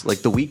else. Like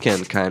The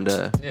Weeknd, kind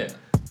of. Yeah.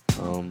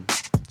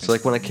 So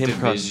like when I came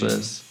across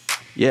this...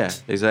 Yeah,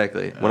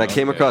 exactly. When I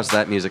came across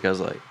that music, I was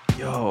like,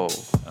 yo,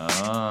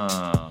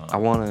 I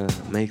want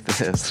to make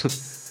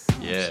this.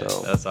 Yeah,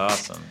 so, that's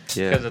awesome.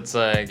 Yeah, because it's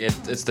like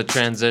it's the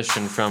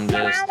transition from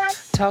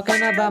just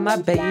talking about my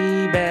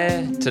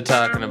baby to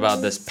talking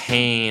about this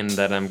pain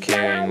that I'm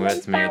carrying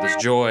with me, or this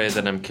joy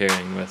that I'm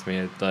carrying with me.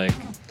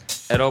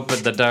 It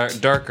opened the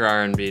darker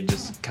R&B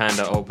just kind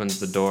of opens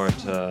the door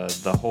to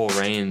the whole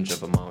range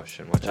of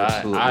emotion, which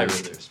I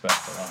really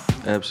respect a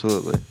lot.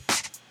 Absolutely.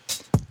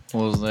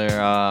 Was there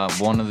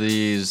one of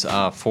these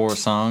 4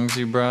 songs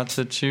you brought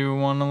that you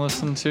want to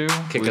listen to?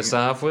 Kick us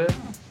off with?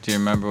 Do you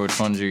remember which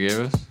ones you gave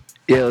us?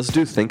 Yeah, let's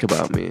do Think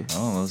About Me.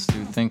 Oh, let's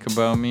do Think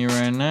About Me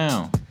right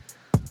now.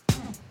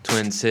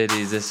 Twin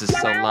Cities, this is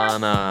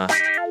Solana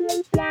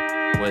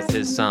with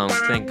his song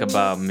Think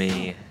About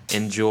Me.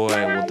 Enjoy,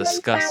 we'll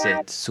discuss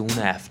it soon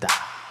after.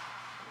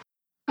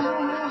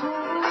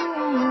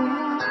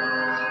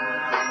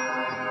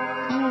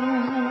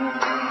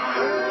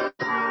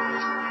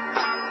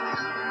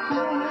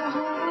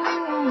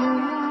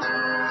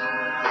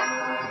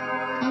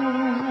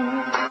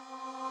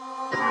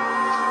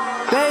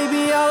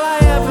 Baby, all I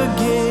ever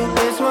get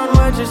is when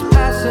we're just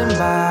passing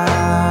by.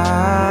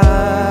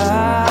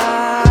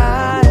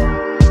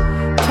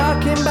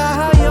 Talking about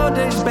how your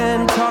day's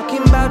been,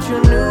 talking about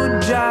your new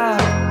job.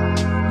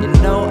 You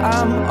know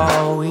I'm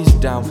always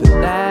down for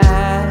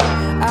that.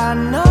 I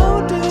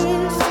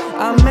notice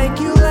I make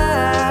you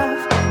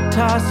laugh.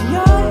 Toss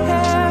your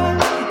hair,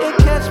 it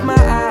catch my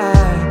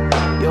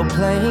eye. You're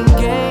playing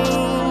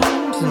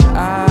games and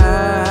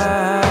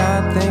I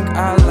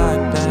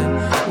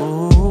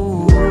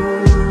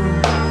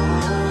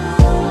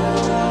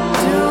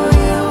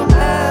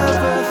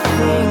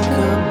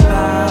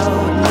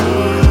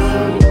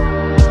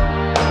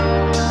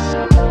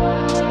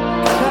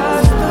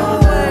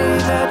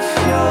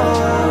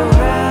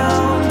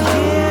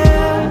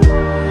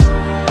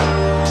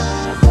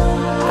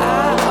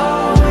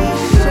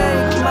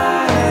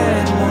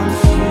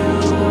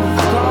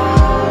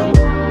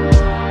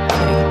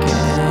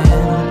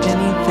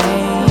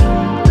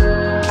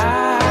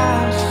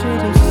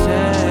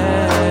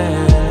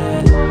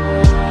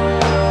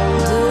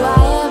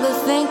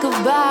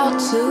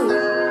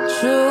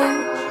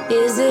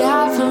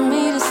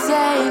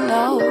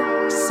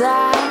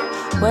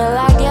Well,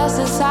 I guess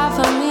it's hard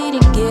for me to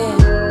get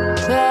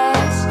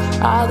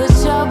past all the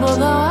trouble,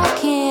 though I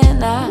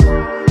cannot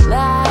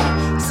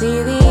lie.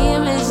 See the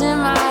image in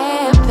my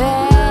head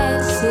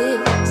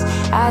passes.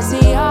 I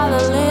see all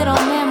the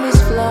little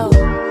memories flow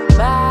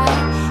by.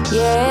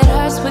 Yeah, it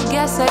hurts, but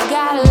guess I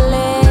gotta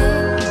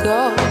let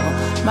go.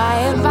 My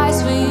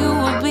advice for you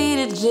would be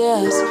to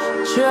just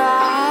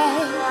try.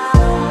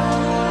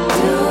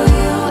 Do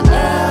you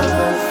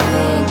ever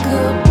think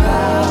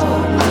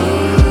about me?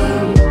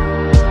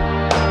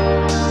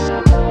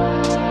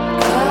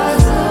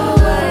 'Cause the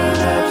way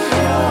that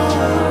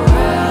you're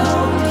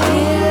around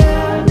here,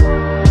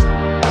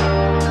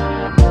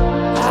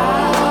 I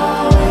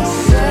always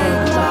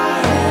shake my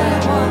head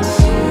once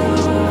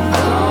you've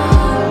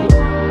gone.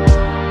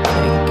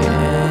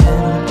 Thinking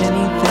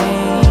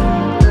anything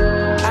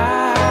I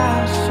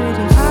should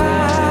have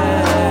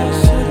said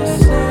to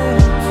you.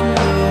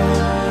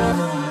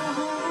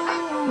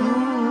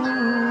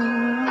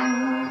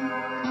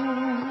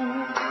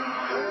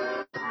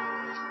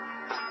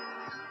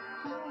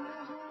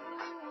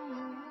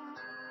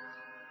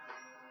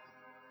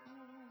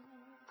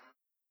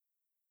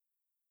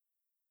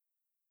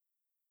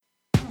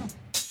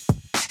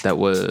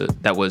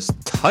 That was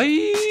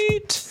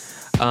tight.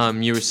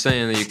 You were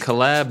saying that you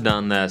collabed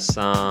on that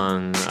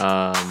song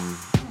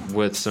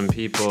with some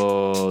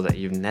people that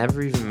you've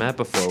never even met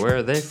before. Where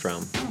are they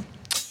from?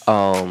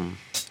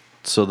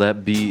 So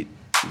that beat,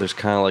 there's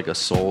kind of like a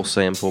soul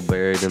sample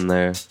buried in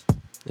there.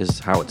 Is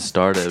how it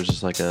started. It was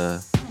just like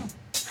a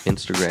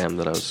Instagram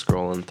that I was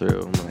scrolling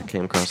through, and when I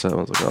came across that, I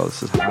was like, "Oh,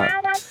 this is hot."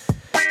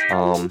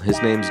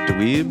 His name's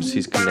Dweebs.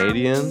 He's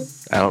Canadian.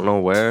 I don't know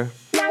where.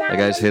 Like,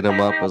 I just hit him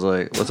up. I was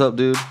like, "What's up,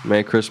 dude?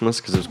 Merry Christmas,"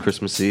 because it was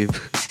Christmas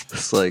Eve.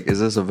 It's like, "Is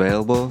this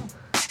available?"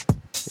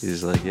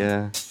 He's like,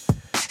 "Yeah."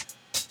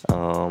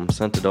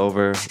 Sent it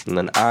over, and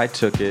then I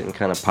took it and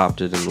kind of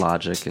popped it in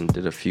Logic and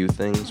did a few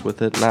things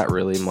with it. Not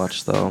really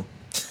much, though.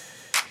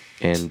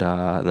 And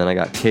then I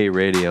got K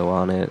Radio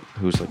on it,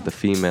 who's like the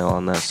female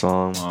on that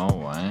song. Oh,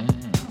 wow.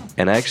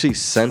 And I actually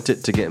sent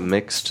it to get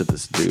mixed to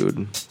this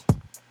dude.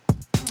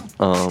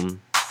 And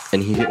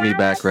he hit me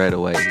back right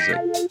away. He's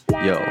like,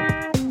 "Yo,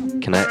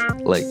 can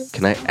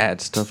I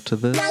add stuff to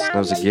this?" And I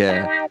was like,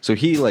 "Yeah." So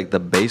he, like, the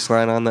bass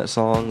line on that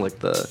song, like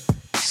the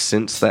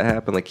synths that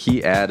happened, like,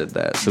 he added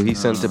that. So he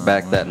sent it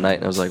back that night,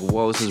 and I was like,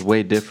 "Whoa, this is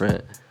way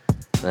different."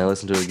 And I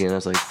listened to it again, and I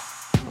was like,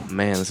 "Oh,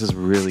 man, this is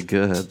really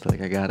good.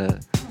 Like, I gotta."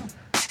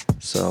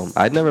 So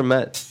I'd never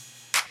met,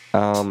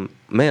 I'd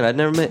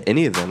never met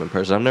any of them in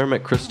person. I've never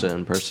met Krista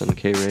in person,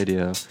 K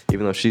Radio,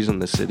 even though she's in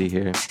the city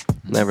here.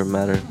 Never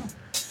met her.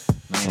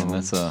 Man,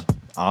 that's a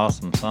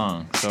awesome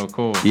song. So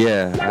cool.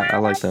 Yeah, I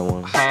like that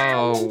one.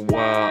 How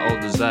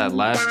old is that?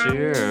 Last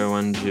year, or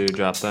when did you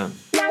drop that?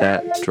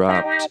 That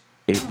dropped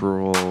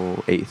April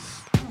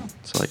 8th.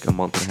 So like a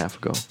month and a half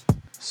ago.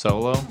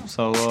 Solo,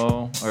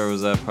 or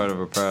was that part of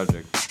a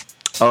project?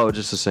 Oh,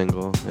 just a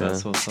single. Yeah.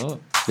 That's what's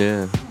up.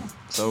 Yeah.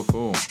 So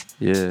cool.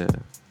 Yeah.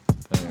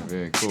 Very,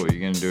 very cool. You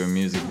gonna do a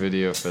music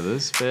video for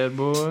this bad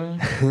boy?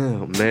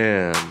 Oh,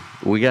 man.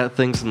 We got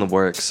things in the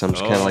works. I'm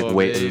just kind of like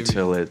waiting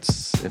until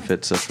if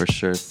it's a for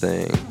sure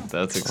thing.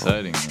 That's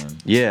exciting, man.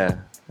 Yeah,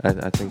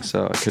 I think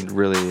so. I could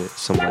really,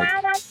 some like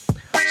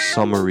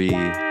summery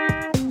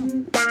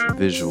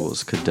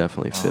visuals could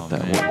definitely fit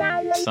that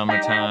one.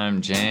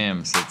 Summertime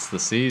jams. It's the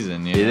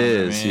season. You It know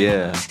is, what I mean?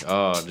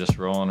 yeah. Like, just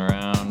rolling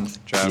around,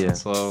 driving Yeah.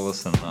 slow.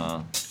 Listen,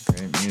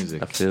 great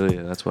music. I feel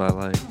you. That's what I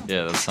like.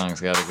 Yeah, that song's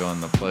got to go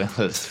on the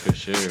playlist for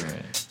sure,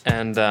 man.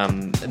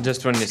 And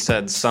just when you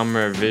said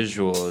summer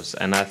visuals,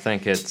 and I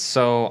think it's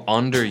so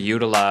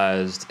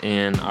underutilized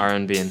in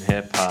R&B and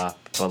hip hop,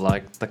 but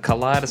like the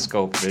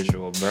kaleidoscope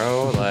visual,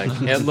 bro, like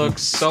it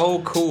looks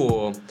so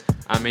cool.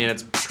 I mean,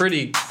 it's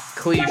pretty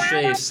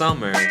cliche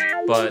summer,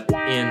 but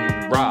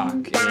in rock,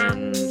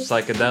 in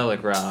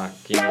psychedelic rock,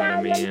 you know what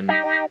I mean?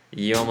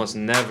 You almost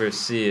never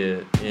see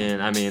it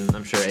in, I mean,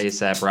 I'm sure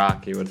A$AP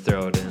Rocky would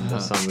throw it into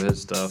some of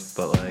his stuff,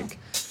 but like,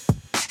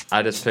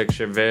 I just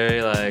picture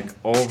very like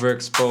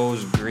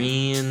overexposed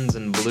greens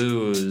and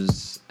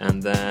blues,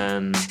 and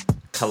then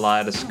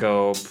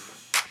kaleidoscope,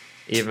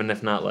 even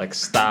if not like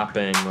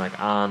stopping like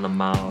on the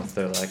mouth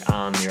or like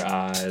on your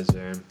eyes,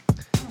 or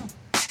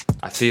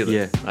I feel it.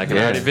 Yeah. I can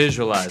already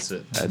visualize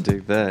it. I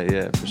dig that.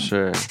 Yeah, for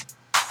sure.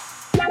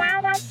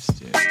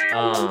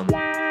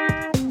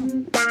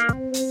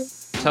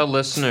 Tell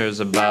listeners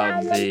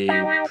about the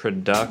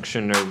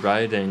production or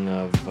writing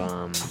of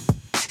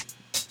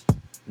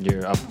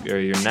your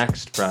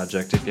next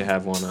project, if you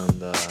have one on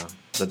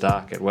the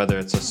docket, whether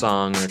it's a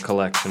song or a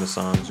collection of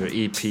songs or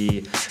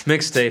EP,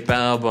 mixtape,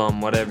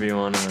 album, whatever you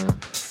want to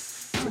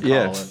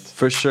call it.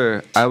 For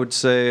sure. I would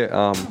say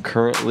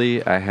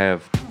currently I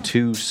have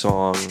 2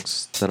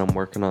 songs that I'm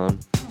working on.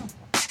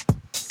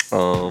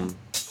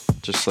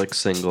 Just like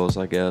singles,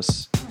 I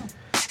guess.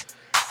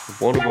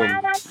 One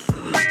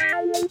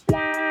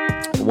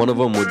of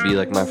them would be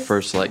like my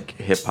first like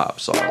hip hop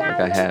song.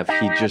 Like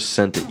he just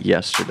sent it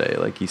yesterday.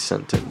 Like he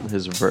sent in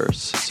his verse,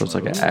 so it's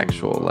like an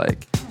actual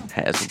like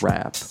has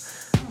rap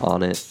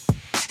on it.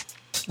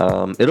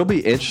 It'll be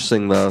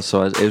interesting though.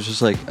 So it was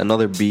just like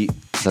another beat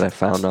that I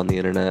found on the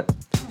internet.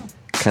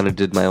 Kind of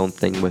did my own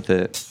thing with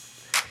it,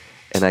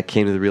 and I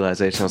came to the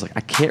realization I was like,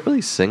 I can't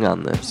really sing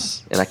on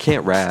this, and I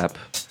can't rap.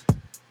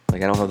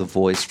 Like I don't have the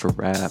voice for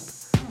rap.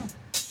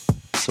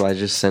 So I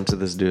just sent to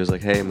this dude. I was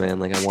like, hey man,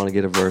 like I want to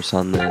get a verse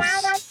on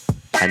this.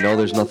 I know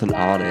there's nothing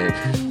on it.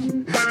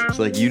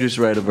 So like you just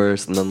write a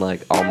verse and then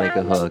like I'll make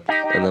a hook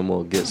and then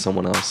we'll get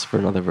someone else for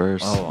another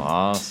verse. Oh,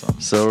 awesome.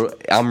 So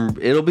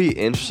it'll be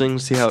interesting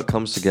to see how it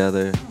comes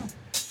together.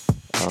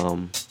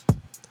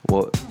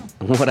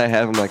 What I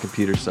have on my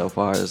computer so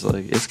far is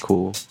like it's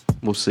cool.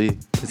 We'll see.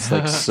 It's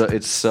like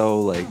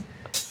so like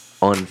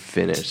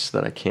unfinished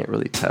that I can't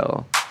really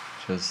tell.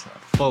 Just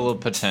full of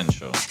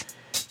potential.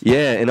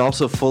 Yeah, and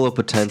also full of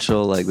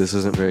potential. Like this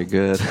isn't very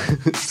good,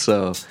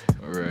 so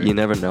you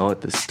never know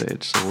at this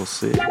stage. So we'll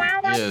see.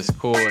 Yeah, it's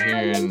cool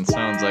hearing.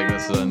 Sounds like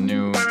this is a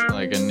new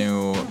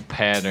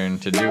pattern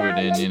to do it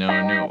in. You know,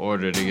 a new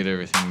order to get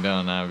everything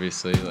done.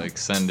 Obviously, like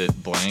send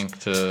it blank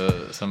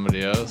to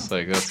somebody else.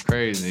 Like that's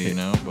crazy, you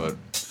know. But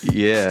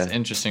yeah, it's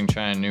interesting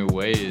trying new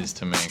ways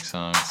to make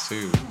songs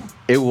too.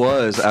 It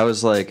was. I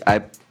was like,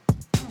 I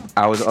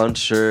was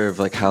unsure of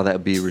like how that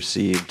would be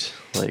received.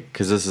 Like,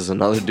 cause this is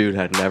another dude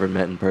I'd never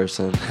met in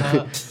person,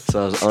 so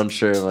I was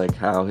unsure of like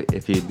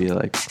if he'd be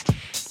like,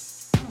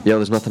 "Yo,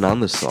 there's nothing on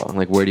this song.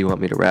 Like, where do you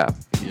want me to rap?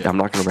 Yeah. I'm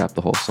not gonna rap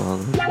the whole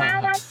song."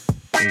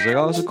 He's like,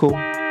 "Oh, this is cool.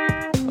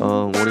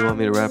 What do you want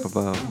me to rap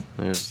about?"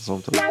 There's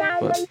something,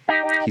 but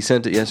he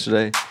sent it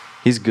yesterday.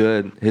 He's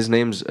good. His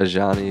name's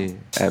Ajani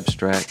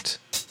Abstract.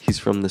 He's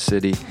from the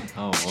city.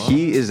 Oh, wow.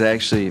 He is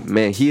actually,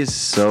 man, he is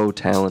so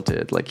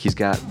talented. Like, he's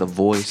got the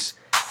voice,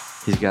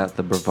 he's got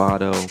the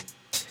bravado.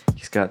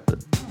 He's got the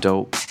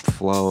dope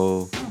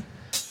flow.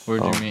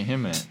 Where'd you meet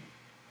him at?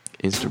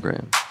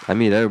 Instagram. I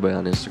meet everybody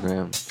on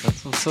Instagram.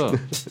 That's what's up.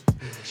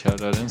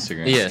 Shout out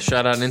Instagram. Yeah,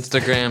 shout out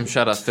Instagram,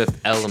 shout out Fifth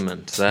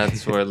Element.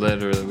 That's where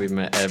literally we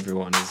met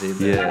everyone is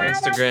either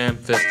Instagram,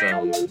 Fifth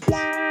Element.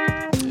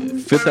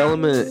 Fifth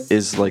Element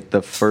is like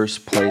the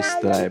first place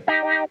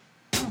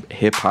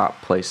hip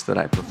hop place that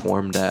I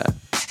performed at.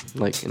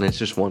 Like, and it's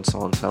just one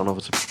song, so I don't know if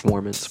it's a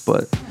performance,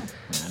 but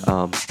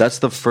that's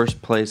the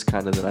first place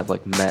kind of that I've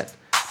like met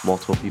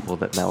multiple people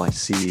that now I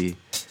see.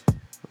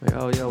 Like,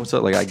 oh yeah, what's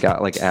up? Like I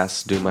got like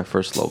asked to do my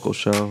first local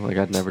show. Like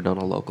I'd never done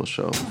a local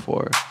show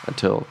before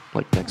until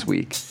like next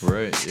week.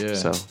 Right. Yeah.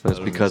 So that's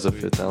because of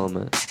Fifth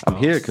Element. I'm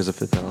here because of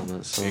Fifth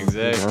Element. So,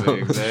 exactly.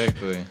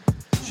 Exactly.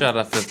 Shout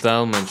out Fifth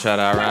Element. Shout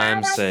out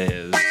Rhyme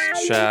Says.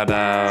 Shout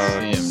out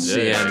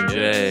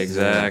CMJ.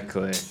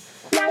 Exactly.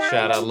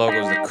 Shout out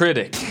Logos the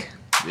Critic.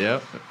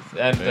 Yep.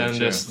 And then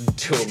just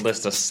do a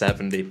list of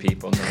 70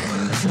 people.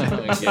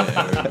 Get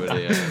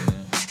everybody out.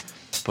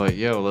 But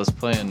yo, let's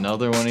play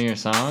another one of your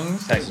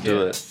songs. Let's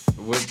do it.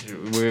 Which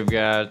we've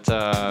got.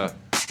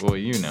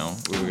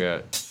 We've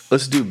got.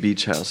 Let's do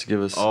Beach House.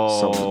 Give us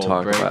something to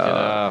talk break about. It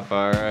off.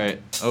 All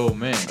right. Oh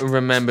man.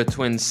 Remember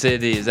Twin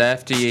Cities.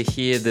 After you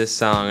hear this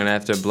song and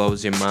after it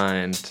blows your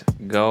mind,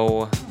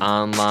 go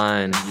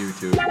online,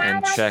 YouTube,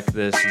 and check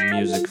this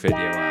music video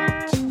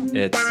out.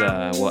 It's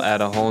will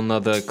add a whole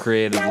nother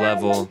creative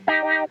level,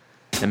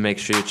 and make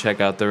sure you check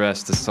out the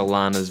rest of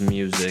Solana's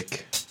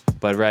music.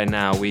 But right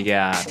now we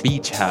got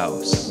Beach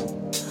House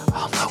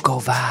on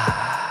Local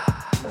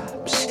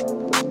Vibes.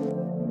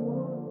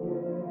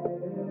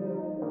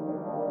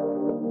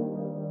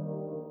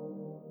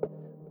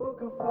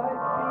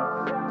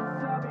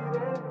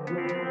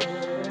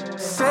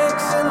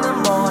 6 in the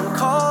morning,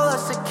 call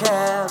us a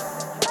cab.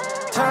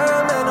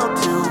 Terminal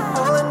 2,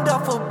 pulling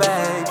duffel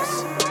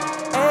bags.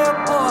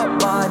 Airport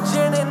bar,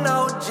 gin and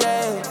OJ.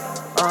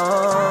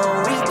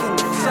 We can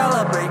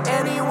celebrate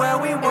anywhere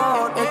we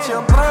want. It's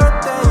your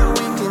birthday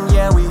weekend,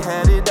 yeah, we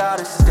headed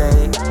out of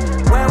state.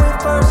 Where we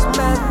first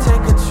met,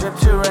 take a trip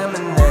to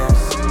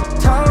reminisce.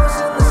 Toes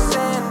in the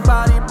sand,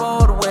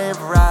 bodyboard, wave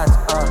rides.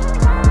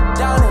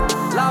 Down in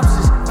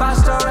Lobsters,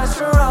 5-star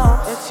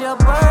restaurant. It's your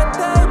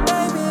birthday,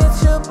 baby,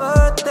 it's your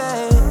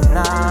birthday.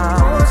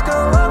 Now, who's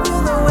gonna love you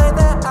the way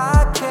that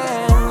I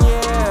can,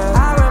 yeah.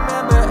 I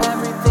remember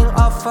everything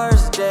our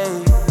first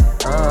day.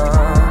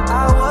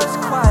 I was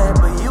quiet,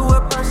 but you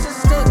were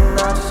persistent.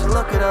 Now just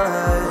look at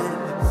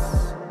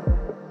us.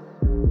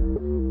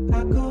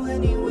 I go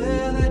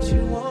anywhere that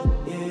you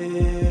want,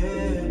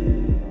 yeah.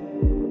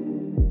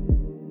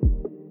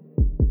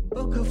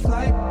 Book a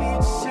flight,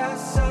 beach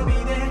house, I'll be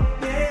there,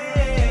 yeah.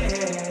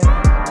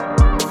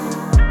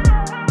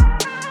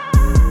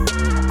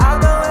 I'll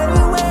go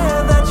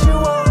anywhere that you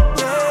want,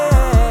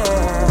 yeah.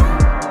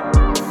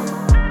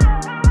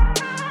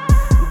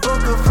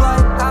 Book a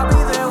flight, I'll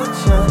be there with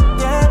you,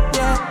 yeah.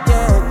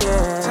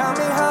 Tell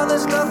me how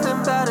there's nothing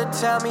better.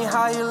 Tell me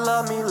how you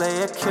love me.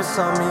 Lay a kiss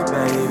on me,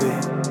 baby.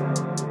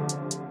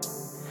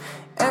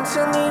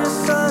 Anthony, the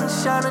sun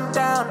shining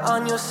down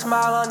on your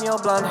smile, on your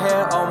blonde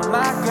hair. Oh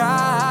my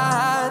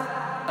God,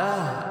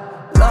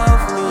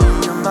 lovely,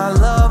 you're my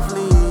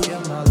lovely,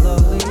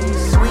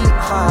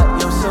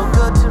 sweetheart, you're so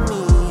good to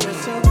me.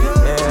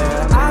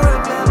 Yeah, I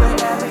remember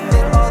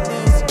everything all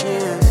these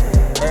years.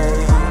 Hey,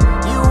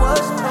 you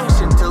was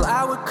patient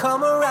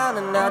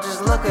and now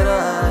just look at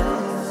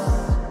us.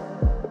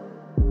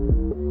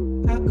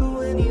 I go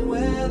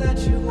anywhere that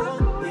you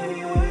want,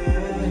 yeah.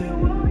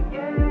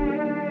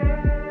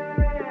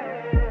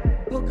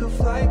 Book a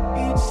flight,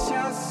 beach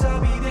house,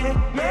 I'll be there,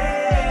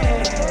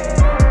 yeah.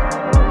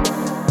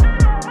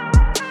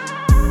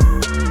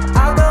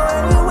 I'll go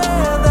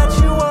anywhere that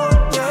you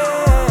want,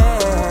 yeah.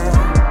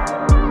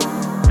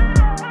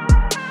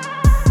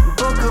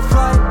 Book a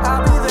flight,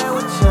 I'll be there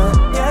with you,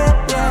 yeah,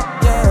 yeah,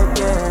 yeah,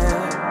 yeah.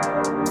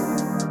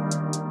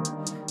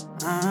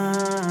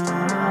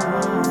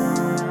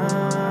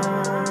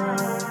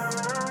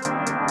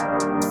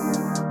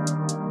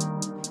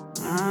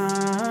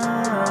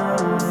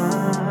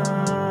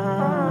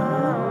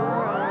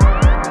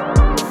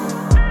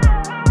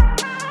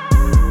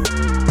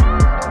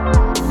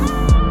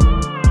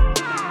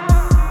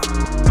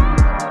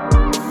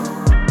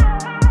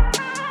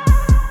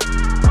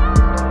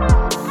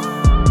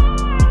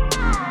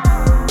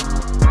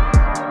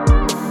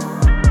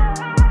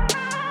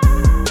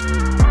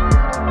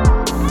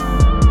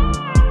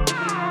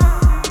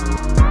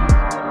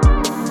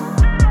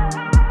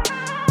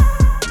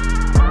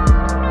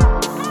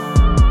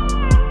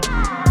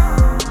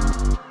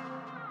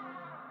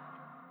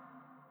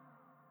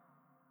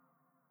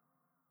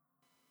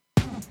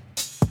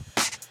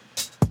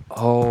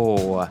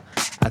 Oh,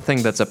 I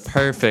think that's a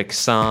perfect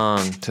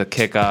song to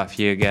kick off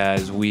you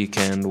guys'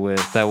 weekend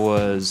with. That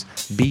was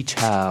Beach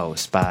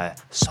House by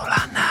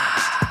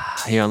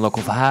Solana. Here on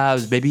Local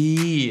Vibes,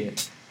 baby.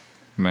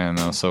 Man,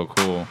 that was so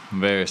cool.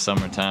 Very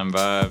summertime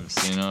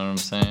vibes, you know what I'm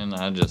saying?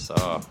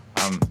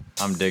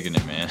 I'm digging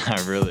it, man.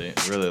 I really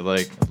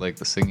like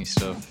the singy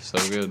stuff. So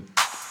good.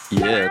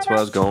 Yeah, that's what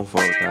I was going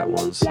for with that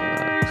one. So,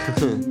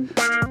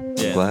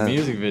 yeah, the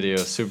music video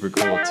is super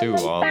cool too.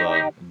 All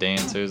the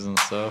dancers and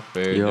stuff.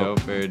 Very dope,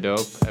 very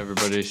dope.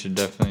 Everybody should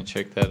definitely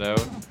check that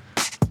out.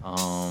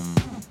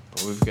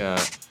 But we've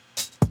got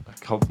a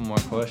couple more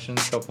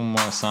questions, couple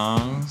more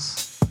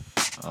songs.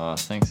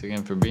 Thanks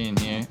again for being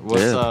here.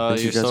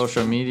 What's your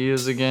social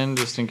medias again,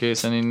 just in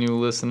case any new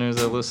listeners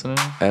are listening?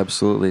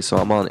 Absolutely. So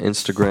I'm on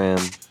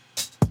Instagram.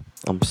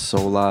 I'm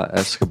Sola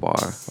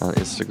Escobar on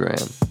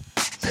Instagram.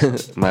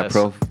 my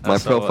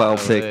profile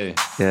pic,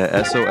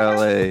 yeah,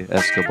 SOLA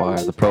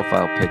Escobar. The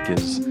profile pic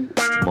is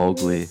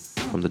Mowgli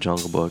from the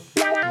Jungle Book.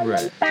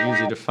 Right,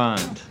 easy to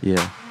find.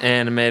 Yeah.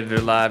 Animated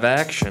or live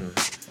action?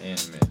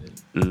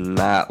 Animated.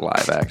 Not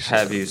live action.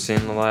 Have you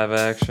seen the live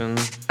action?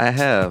 I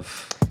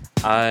have.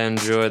 I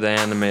enjoy the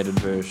animated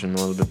version a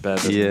little bit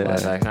better than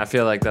live action. I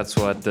feel like that's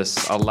what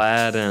this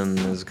Aladdin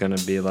is going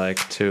to be like,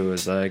 too.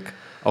 Is like,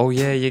 oh,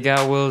 yeah, you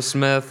got Will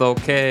Smith,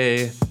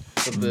 okay.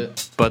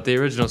 But the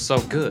original's so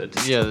good.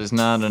 Yeah, there's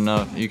not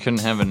enough. You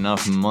couldn't have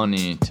enough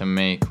money to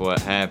make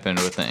what happened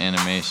with the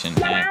animation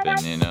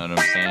happen. You know what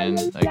I'm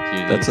saying? Like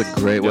that's a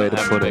great way to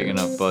put it. Big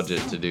enough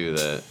budget to do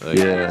that. Like,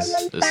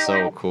 it's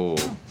so cool.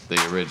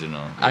 The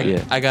original.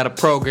 I got a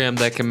program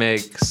that can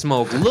make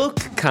smoke look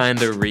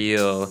kind of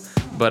real,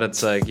 but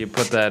it's like you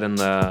put that in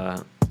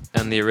the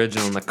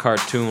original, in the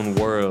cartoon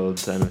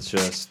world, and it's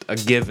just a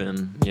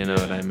given. You know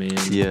what I mean?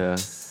 Yeah.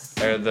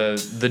 Or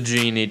the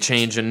genie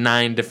changing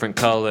 9 different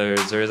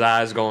colors, or his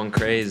eyes going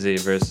crazy,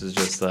 versus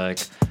just like,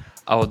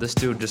 oh, this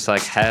dude just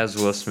like has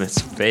Will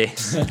Smith's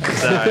face.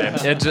 Sorry,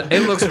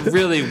 it looks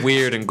really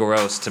weird and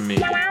gross to me.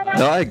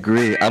 No, I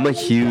agree. I'm a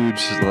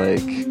huge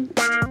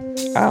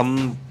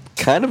I'm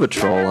kind of a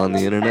troll on the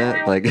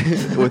internet, like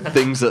with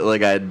things that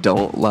like I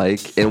don't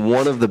like. And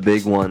one of the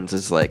big ones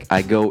is like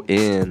I go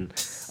in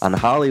on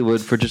Hollywood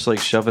for just like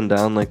shoving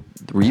down like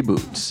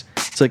reboots.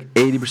 It's like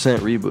 80%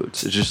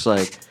 reboots. It's just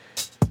like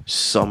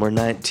Summer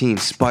 19,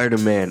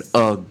 Spider-Man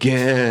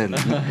again.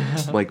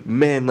 Like,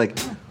 man, like,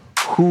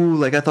 who?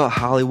 Like, I thought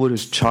Hollywood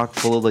was chock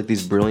full of, like,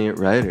 these brilliant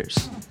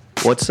writers.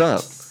 What's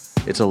up?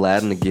 It's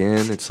Aladdin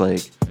again. It's,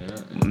 like,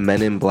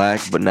 Men in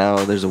Black, but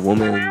now there's a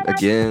woman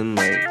again.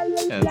 Like,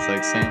 yeah, it's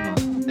like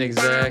Sandlot.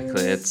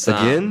 Exactly. It's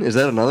again? Is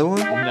that another one?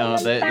 No,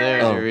 they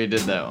already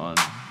redid that one.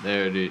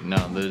 They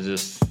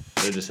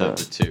just have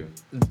the 2.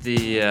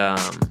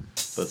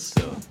 But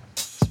still,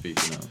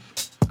 speaking of.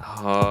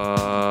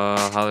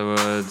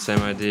 Hollywood,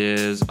 same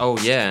ideas. Oh,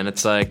 yeah, and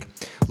it's like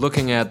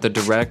looking at the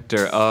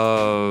director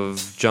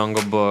of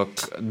Jungle Book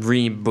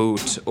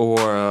reboot or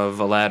of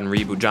Aladdin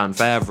reboot, Jon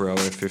Favreau,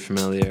 if you're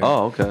familiar.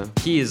 Oh, okay.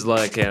 He is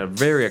like a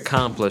very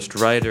accomplished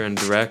writer and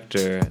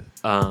director.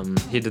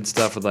 He did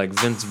stuff with like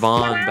Vince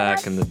Vaughn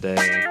back in the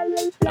day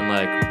and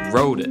like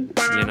wrote it,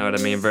 you know what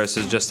I mean?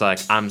 Versus just like,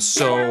 I'm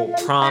so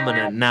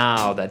prominent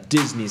now that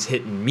Disney's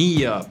hitting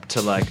me up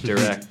to like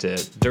direct a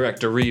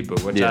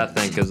reboot, which I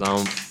think is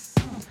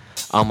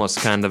almost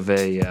kind of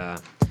a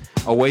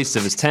waste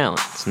of his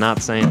talent.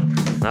 Not saying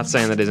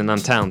that he's an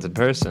untalented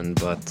person,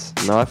 but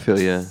no, I feel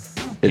you.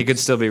 He could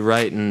still be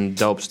writing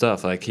dope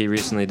stuff. Like he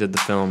recently did the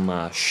film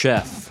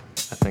Chef.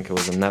 I think it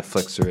was a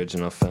Netflix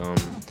original film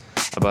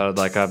about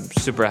like a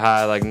super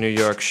high like New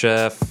York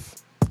chef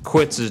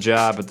quits his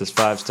job at this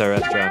 5-star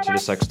restaurant to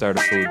just like start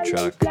a food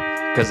truck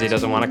because he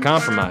doesn't want to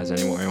compromise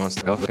anymore. He wants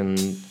to go and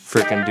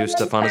freaking do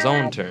stuff on his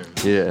own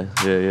terms. Yeah.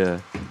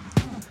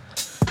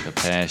 The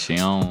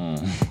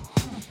passion.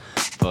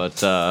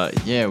 But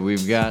yeah,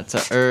 we've got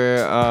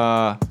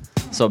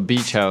so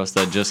Beach House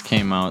that just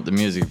came out. The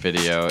music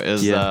video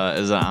is it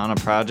on a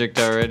project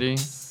already?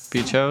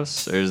 Beach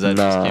House, or is that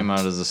just came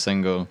out as a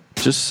single?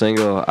 Just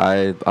single.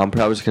 I'm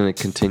probably just gonna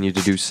continue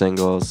to do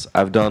singles.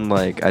 I've done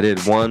I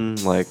did one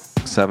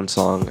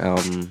 7-song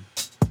album,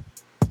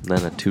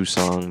 then a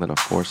 2-song, then a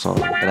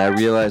 4-song, and I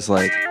realized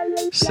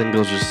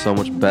singles are so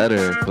much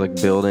better for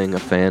building a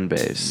fan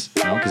base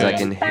because I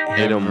can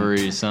hit them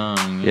every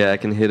song. Yeah, I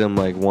can hit them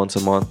once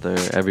a month or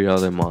every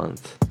other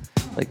month.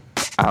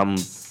 I'm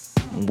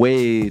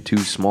way too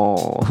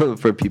small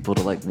for people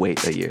to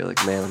wait a year.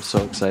 Man, I'm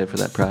so excited for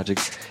that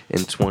project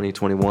in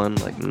 2021.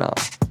 No,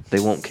 they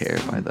won't care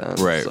by then.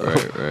 Right.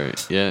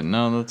 Yeah,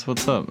 no, that's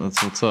what's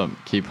up.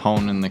 Keep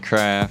honing the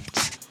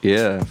craft.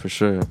 Yeah, for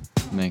sure.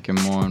 Making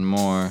more and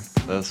more.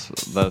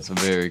 That's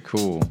very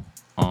cool.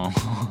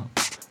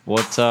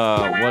 What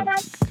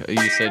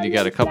you said you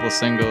got a couple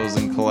singles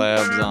and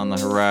collabs on the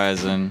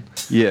horizon.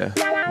 Yeah.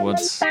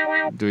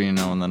 Do you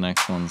know when the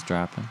next one's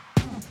dropping?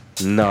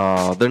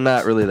 No, they're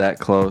not really that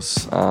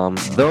close.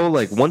 Though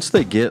once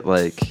they get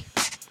it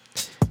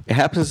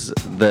happens,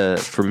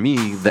 for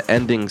me the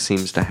ending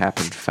seems to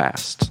happen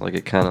fast.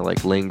 It kind of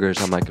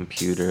lingers on my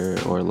computer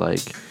or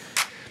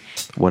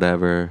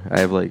whatever. I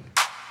have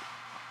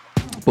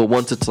but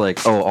once it's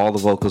all the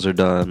vocals are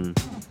done,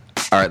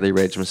 all right, the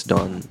arrangement's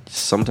done.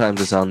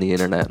 Sometimes it's on the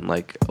internet in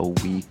a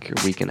week or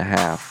week and a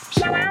half.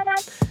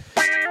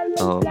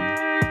 So,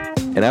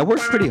 and I work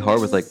pretty hard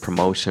with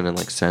promotion and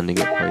sending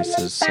it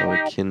places, so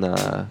it can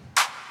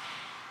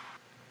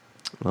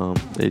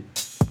it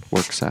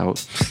works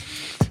out.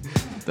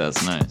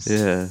 That's nice.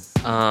 Yeah.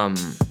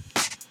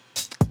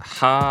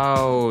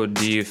 How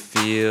do you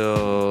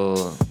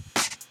feel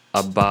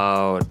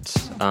about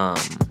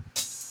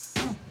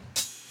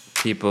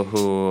people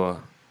who,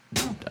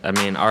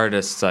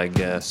 artists, I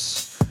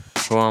guess,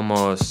 who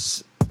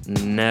almost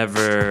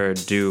never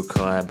do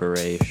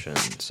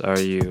collaborations? Are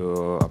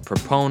you a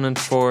proponent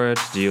for it?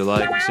 Do you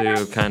like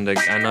to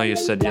I know you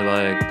said you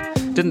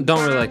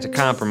don't really like to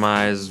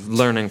compromise,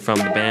 learning from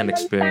the band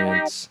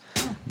experience,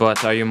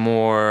 but are you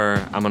more,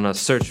 I'm going to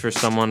search for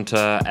someone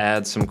to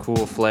add some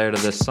cool flair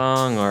to this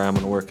song, or I'm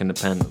going to work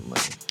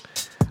independently?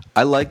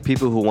 I like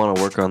people who want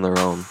to work on their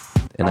own,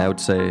 and I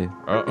would say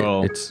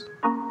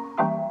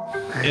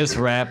it's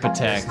rap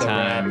attack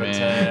time,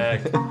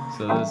 man.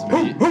 So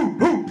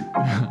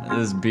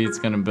this beat's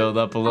gonna build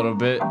up a little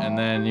bit, and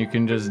then you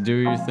can just do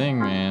your thing,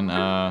 man.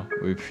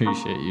 We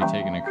appreciate you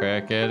taking a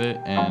crack at it,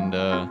 and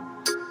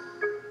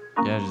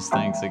just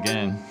thanks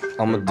again.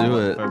 I'm gonna do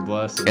it. For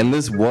blessing. And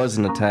this was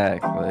an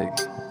attack,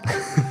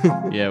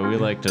 Yeah, we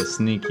like to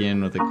sneak you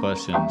in with a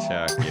question and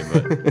shock you,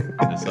 but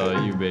it's all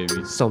you, baby.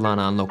 Solana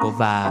on Local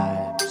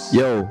Vibes.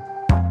 Yo,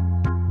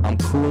 I'm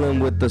coolin'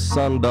 with the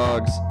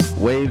SunDogs,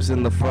 waves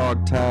in the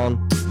Frog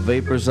Town,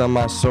 vapors on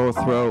my sore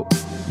throat.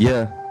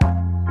 Yeah,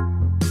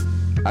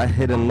 I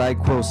hit a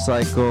NyQuil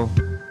cycle,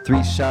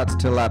 3 shots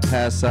till I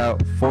pass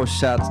out, 4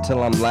 shots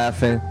till I'm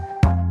laughing.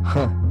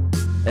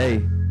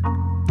 Hey,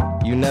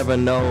 you never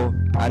know,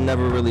 I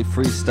never really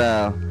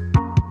freestyle,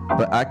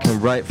 but I can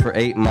write for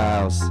 8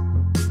 miles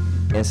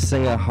and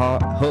sing a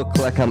hook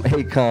like I'm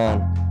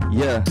Akon.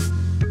 Yeah.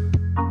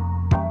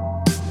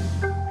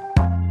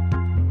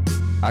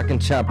 I can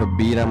chop a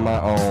beat on my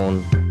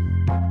own.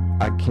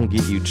 I can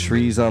get you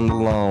trees on the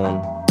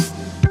lawn.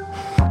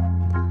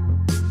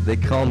 They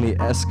call me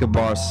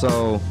Escobar,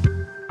 so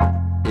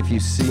if you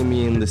see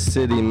me in the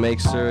city, make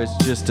sure it's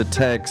just a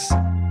text,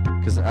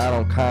 cause I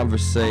don't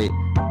conversate.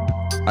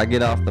 I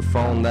get off the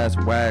phone, that's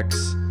wax.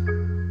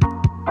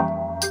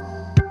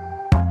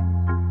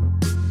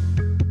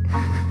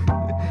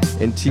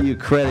 And to your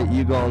credit,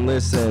 you gon'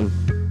 listen,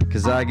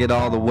 cause I get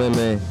all the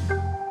women,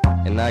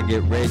 and I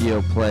get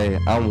radio play.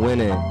 I'm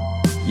winning,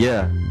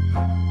 yeah.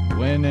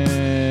 Winning.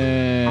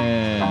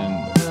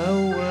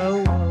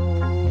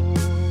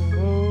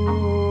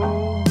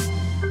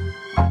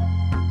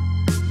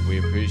 We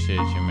appreciate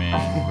you,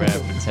 man.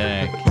 Rap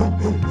attack.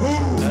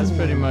 That's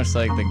pretty much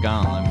like the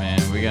gauntlet, man.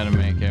 We gotta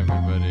make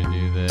everybody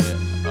do that.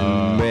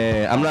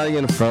 Man, I'm not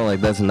even front,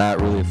 that's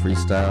not really a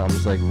freestyle. I'm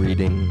just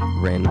reading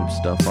random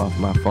stuff off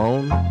my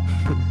phone.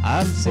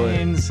 I've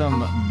seen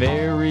some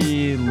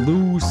very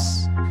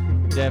loose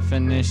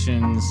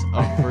definitions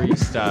of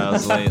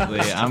freestyles lately.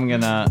 I'm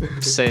gonna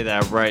say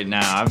that right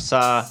now. I've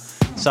saw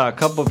a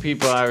couple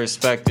people I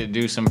respected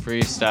do some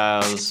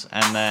freestyles,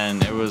 and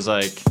then it was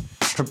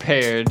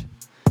prepared,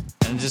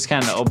 and it just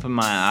kind of opened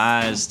my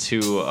eyes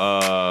to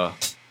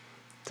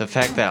the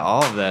fact that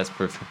all of that's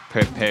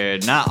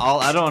prepared. Not all.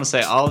 I don't want to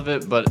say all of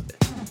it, but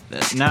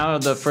now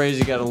the phrase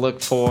you got to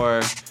look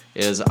for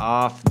is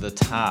off the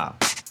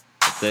top.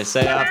 If they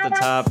say off the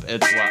top,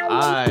 it's what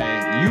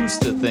I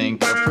used to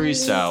think a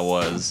freestyle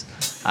was.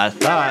 I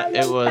thought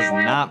it was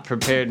not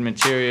prepared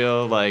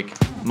material,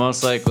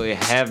 most likely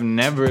have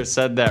never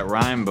said that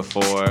rhyme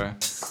before,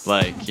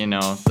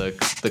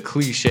 the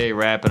cliche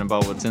rapping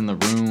about what's in the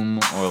room,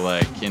 or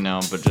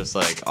but just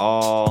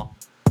all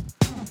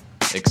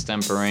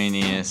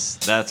extemporaneous.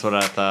 That's what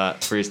I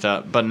thought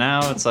freestyle. But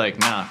now it's like,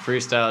 nah,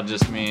 freestyle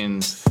just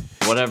means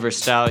whatever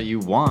style you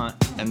want,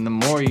 and the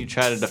more you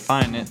try to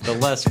define it, the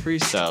less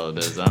freestyle it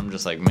is. I'm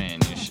just like, man,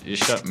 you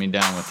shut me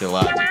down with your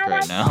logic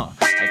right now.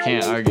 I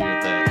can't argue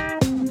with that.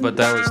 But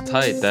that was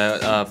tight.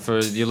 That for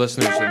you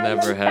listeners who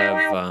never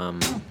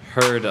have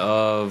heard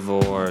of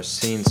or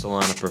seen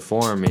Solana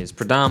perform, he's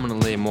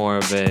predominantly more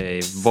of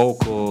a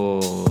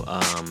vocal,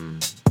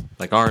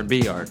 like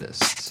R&B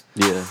artist.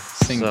 Yeah.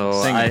 Sing.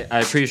 I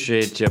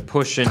appreciate you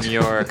pushing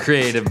your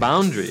creative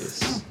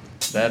boundaries.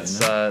 That's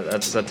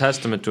a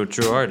testament to a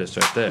true artist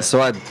right there.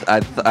 So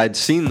I'd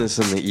seen this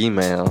in the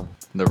email,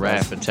 the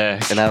rap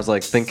attack, and I was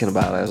like thinking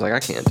about it. I was like, I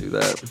can't do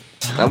that.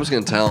 I was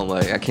gonna tell him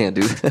like I can't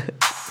do that.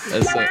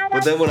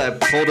 But then when I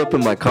pulled up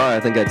in my car, I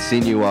think I'd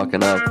seen you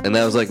walking up, and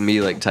that was like me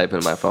like typing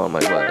in my phone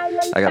like,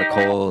 what? I got a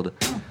cold.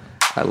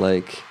 I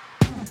like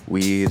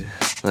weed.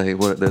 Like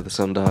what? They're the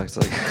SunDogs.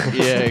 Like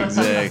yeah,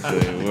 exactly.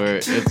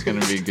 It's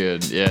gonna be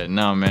good. Yeah,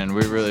 no man,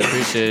 we really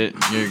appreciate it.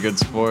 You're a good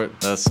sport.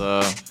 That's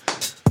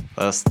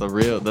the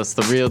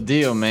real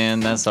deal, man.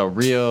 That's a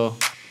real.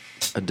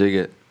 I dig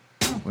it.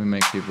 We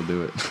make people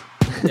do it.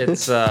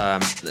 It's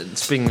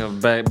speaking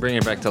of bringing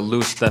it back to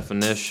loose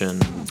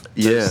definition.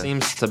 Yeah, there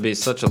seems to be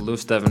such a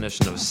loose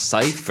definition of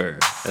cipher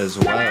as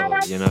well.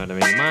 You know what I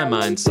mean? In my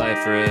mind,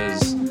 cipher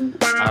is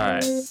all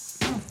right.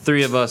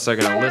 3 of us are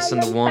gonna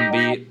listen to one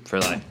beat for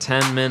like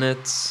 10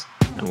 minutes.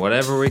 And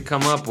whatever we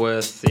come up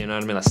with, you know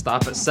what I mean? Let's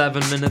stop at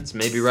 7 minutes,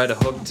 maybe write a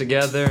hook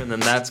together, and then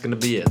that's going to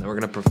be it. And we're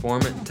going to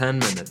perform it in 10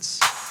 minutes.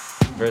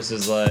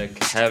 Versus,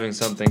 like, having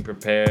something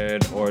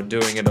prepared or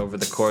doing it over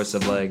the course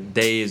of, like,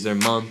 days or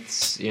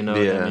months, you know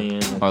what I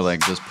mean? Or, like,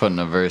 just putting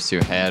a verse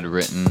you had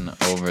written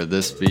over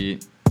this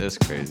beat. It's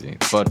crazy.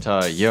 But,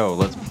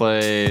 let's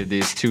play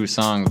these 2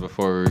 songs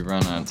before we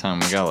run out of time.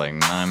 We got, like,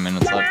 9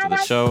 minutes left of the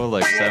show,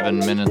 like 7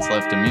 minutes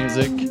left of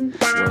music.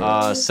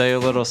 Say a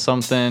little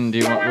something.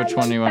 Which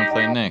one do you want to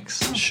play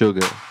next?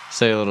 Sugar.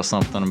 Say a little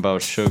something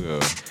about Sugar.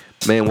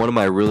 Man, one of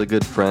my really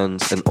good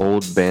friends and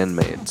old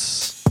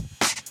bandmates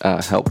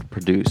helped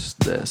produce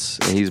this,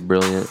 and he's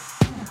brilliant.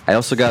 I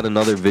also got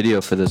another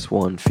video for this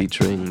one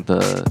featuring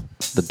the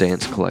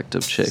Dance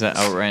Collective chicks. Is that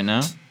out right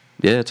now?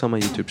 Yeah, it's on my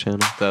YouTube channel.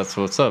 That's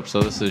what's up.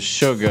 So this is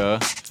Sugar,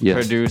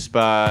 produced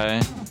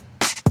by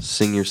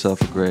Sing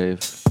Yourself a Grave.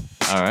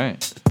 All right.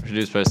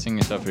 Produced by Sing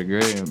Yourself a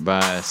Grave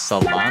by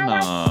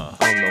SOLANA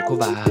on Local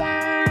Vibes.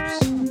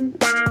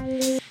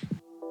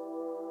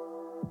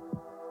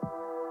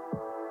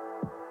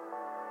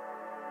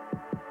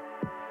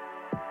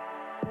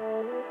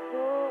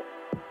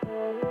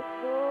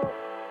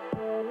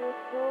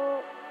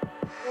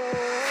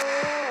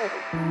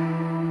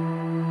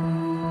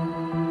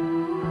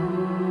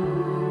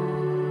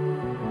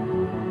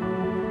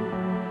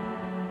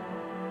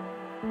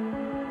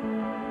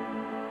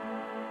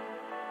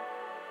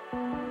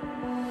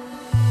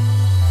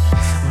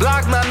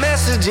 Block my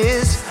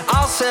messages,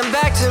 all sent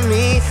back to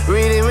me.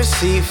 Reading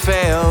receipt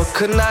failed,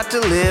 could not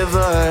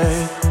deliver.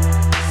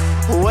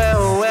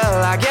 Well,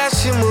 I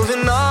guess you're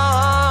moving on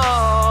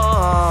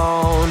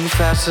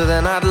faster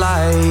than I'd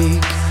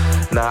like.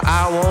 Now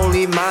I won't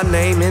leave my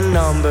name and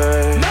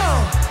number.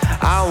 No,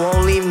 I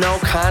won't leave no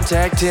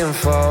contact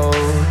info.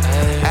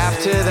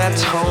 After that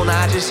tone,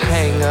 I just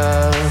hang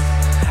up.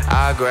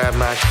 I grab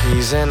my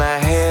keys and I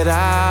head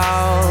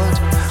out.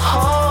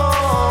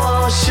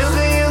 Oh,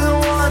 sugar, you're the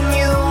one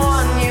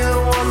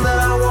that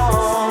I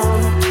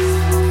want.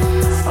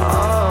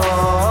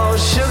 Oh,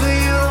 sugar,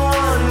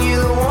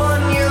 you're the one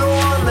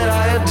that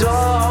I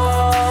adore.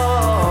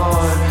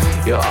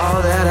 You're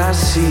all that I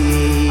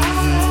see,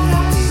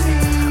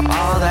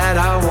 all that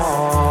I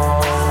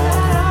want.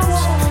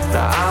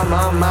 Now I'm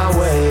on my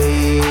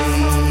way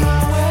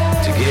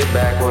to get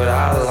back what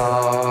I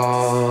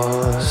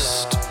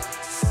lost.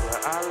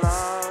 What I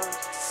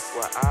lost,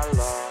 what I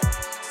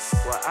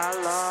lost, what I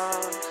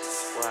lost,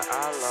 what I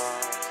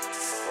lost.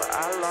 What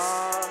I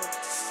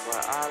lost,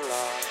 what I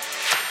lost.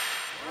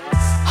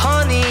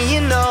 Honey,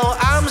 you know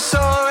I'm so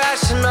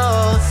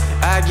rational.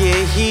 I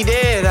get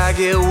heated, I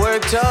get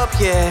worked up,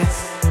 yeah.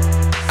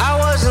 I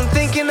wasn't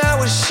thinking, I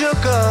was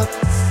shook up.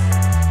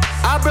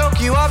 I broke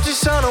you off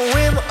just on a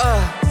whim,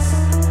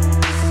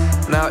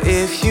 Now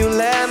if you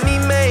let me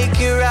make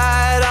it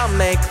right, I'll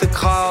make the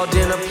call,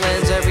 dinner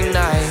plans every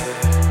night.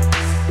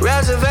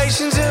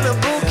 Reservations in a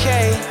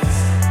bouquet.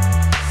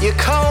 Your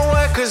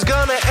co-worker's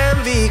gonna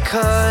envy,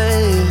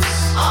 cause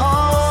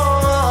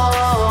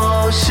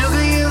oh,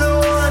 sugar, you're the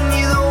one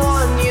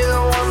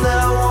that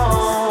I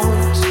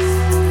want.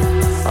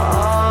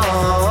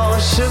 Oh,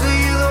 sugar,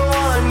 you're the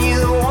one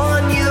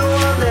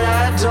that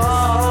I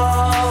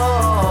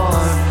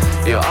adore.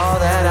 You're all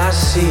that I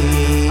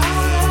see,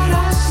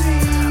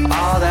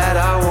 all that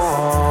I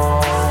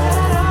want.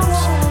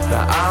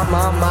 Now I'm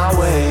on my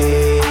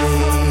way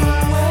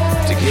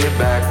to get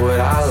back what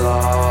I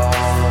lost.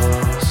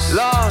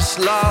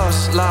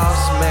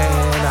 Lost,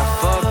 man, I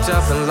fucked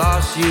up and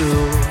lost you.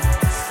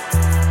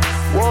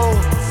 Whoa,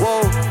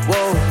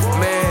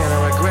 man, I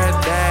regret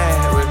that.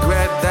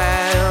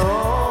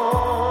 Oh,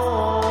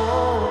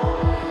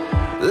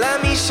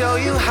 show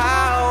you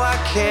how I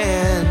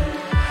can.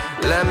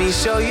 Let me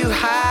show you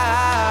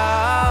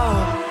how.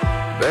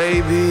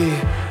 Baby,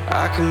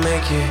 I can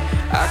make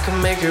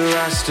it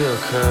right still,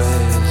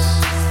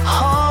 cause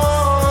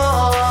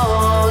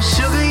oh,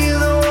 sugar, you're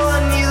the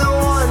one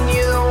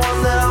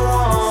that I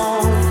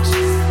want.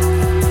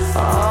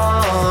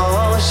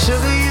 Oh,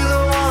 sugar, you're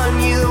the one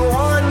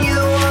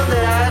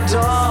that I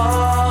adore.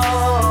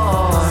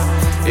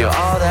 You're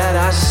all that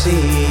I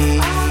see,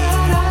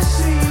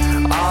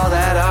 all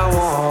that I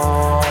want.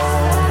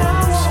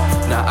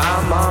 Now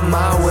I'm on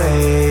my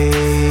way.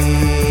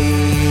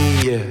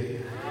 Yeah.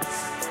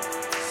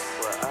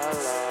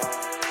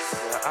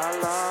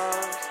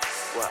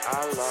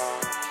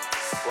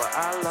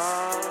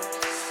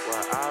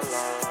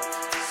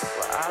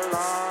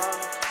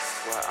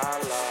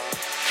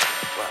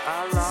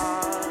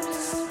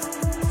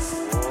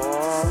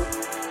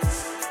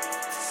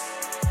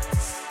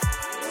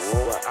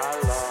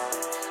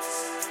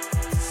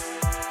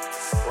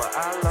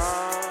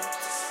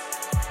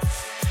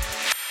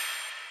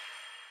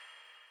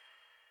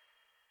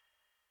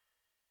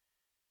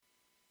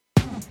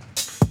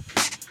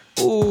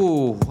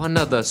 Ooh,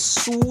 another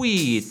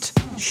sweet,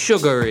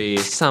 sugary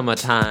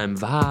summertime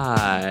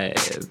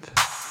vibe.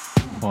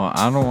 Well,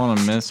 I don't want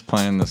to miss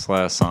playing this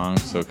last song,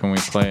 so can we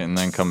play it and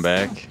then come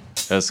back?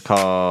 It's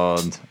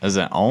called, is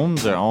it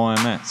OMS or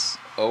OMS?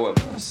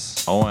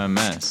 OMS.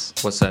 OMS.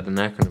 What's that an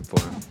acronym for?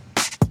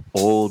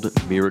 Old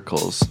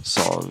Miracles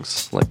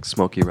songs, like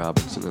Smokey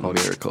Robinson and the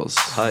Miracles.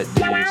 Did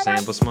you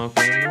sample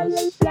Smokey in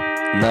this?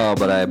 No,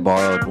 but I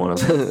borrowed one of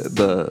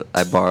the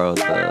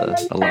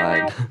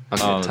line.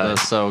 Okay, Oh,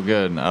 that's so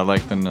good. I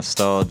like the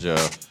nostalgia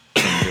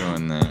from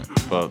doing that.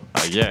 But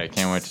yeah, I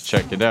can't wait to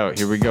check it out.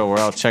 Here we go. We're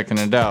all checking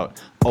it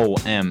out.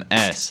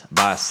 OMS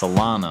by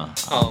SOLANA.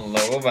 On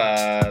Low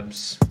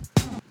Vibes.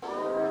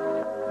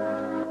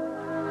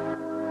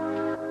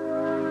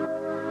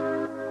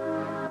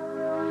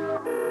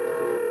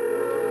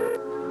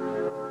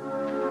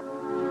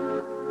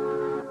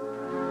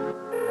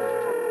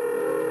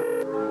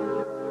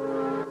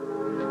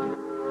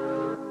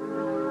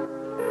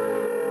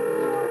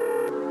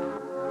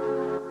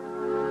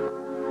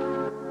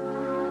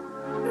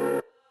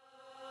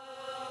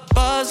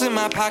 Buzz in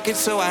my pocket,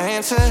 so I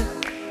answer.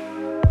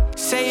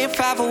 Say it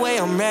 5 away,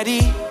 I'm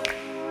ready.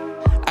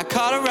 I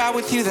caught a ride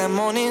with you that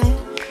morning,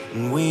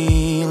 and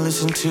we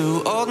listened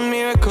to old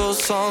miracle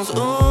songs.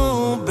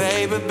 Ooh,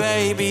 baby,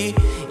 baby,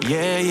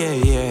 yeah, yeah,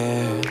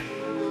 yeah.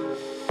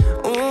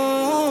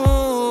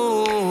 Ooh,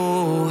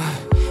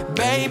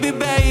 baby,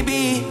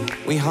 baby,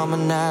 we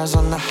harmonize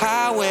on the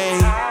highway.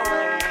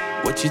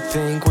 What you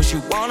think, what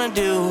you wanna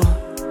do?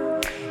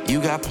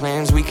 You got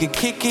plans, we could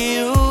kick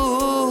it,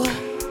 ooh.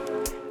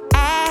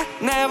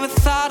 Never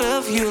thought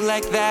of you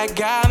like that.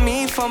 Got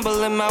me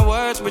fumbling my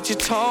words, but your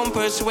tone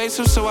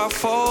persuasive, so I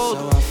fold.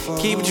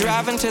 Keep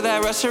driving to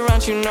that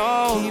restaurant, you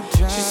know.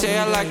 She say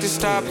I like to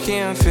stop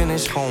here and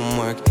finish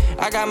homework.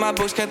 I got my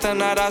books, cut the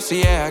night off, so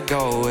yeah, I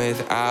go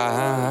with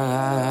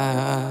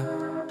I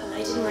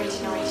didn't really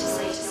know what to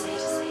say.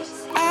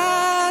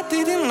 I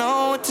didn't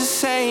know what to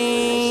say.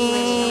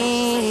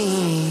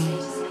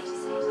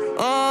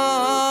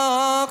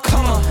 Oh,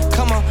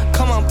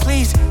 come on,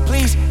 please,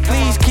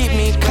 keep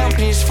me company.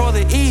 Just for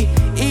the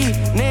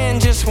evening,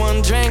 just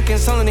one drink and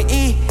something to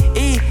eat.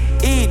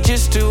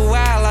 Just a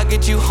while, I'll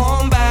get you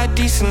home by a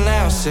decent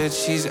hour. Said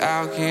she's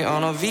out here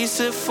on a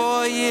visa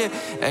for a year.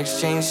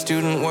 Exchange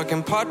student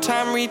working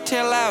part-time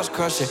retail hours.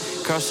 Crushing.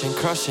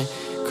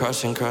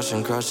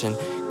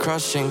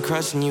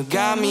 You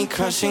got me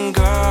crushing,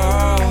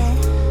 girl.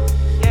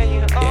 Yeah,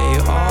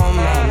 you're on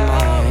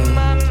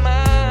my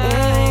mind.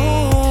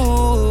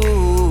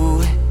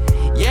 Ooh,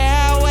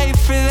 yeah, I wait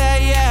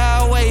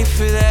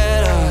for that.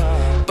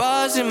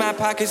 Buzz in my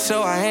pocket,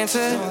 so I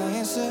answer.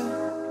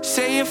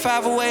 Say it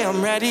 5 away,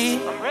 I'm ready.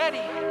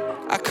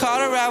 I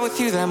caught a ride with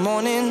you that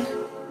morning.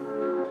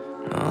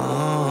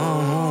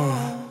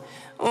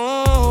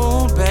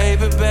 Oh,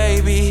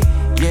 baby,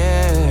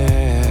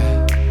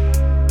 yeah.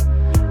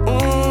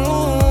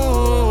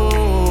 Ooh,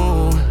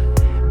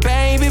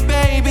 baby,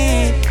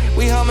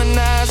 we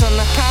harmonize on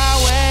the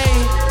highway.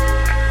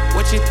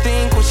 What you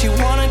think, what you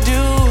wanna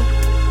do?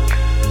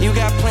 You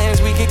got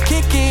plans, we could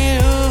kick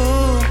it,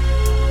 ooh.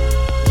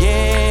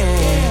 Yeah.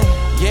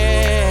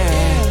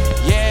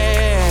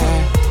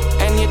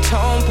 And your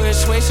tone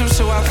persuasive,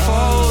 so I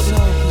fold.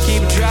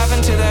 Keep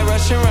driving to that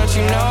restaurant,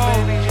 you know.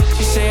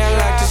 She say I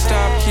like to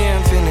stop here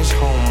and finish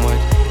homework.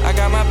 I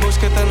got my books,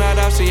 cut the night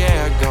off, so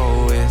yeah, I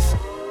go with.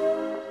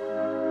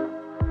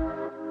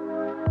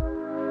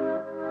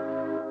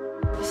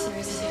 Was there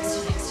a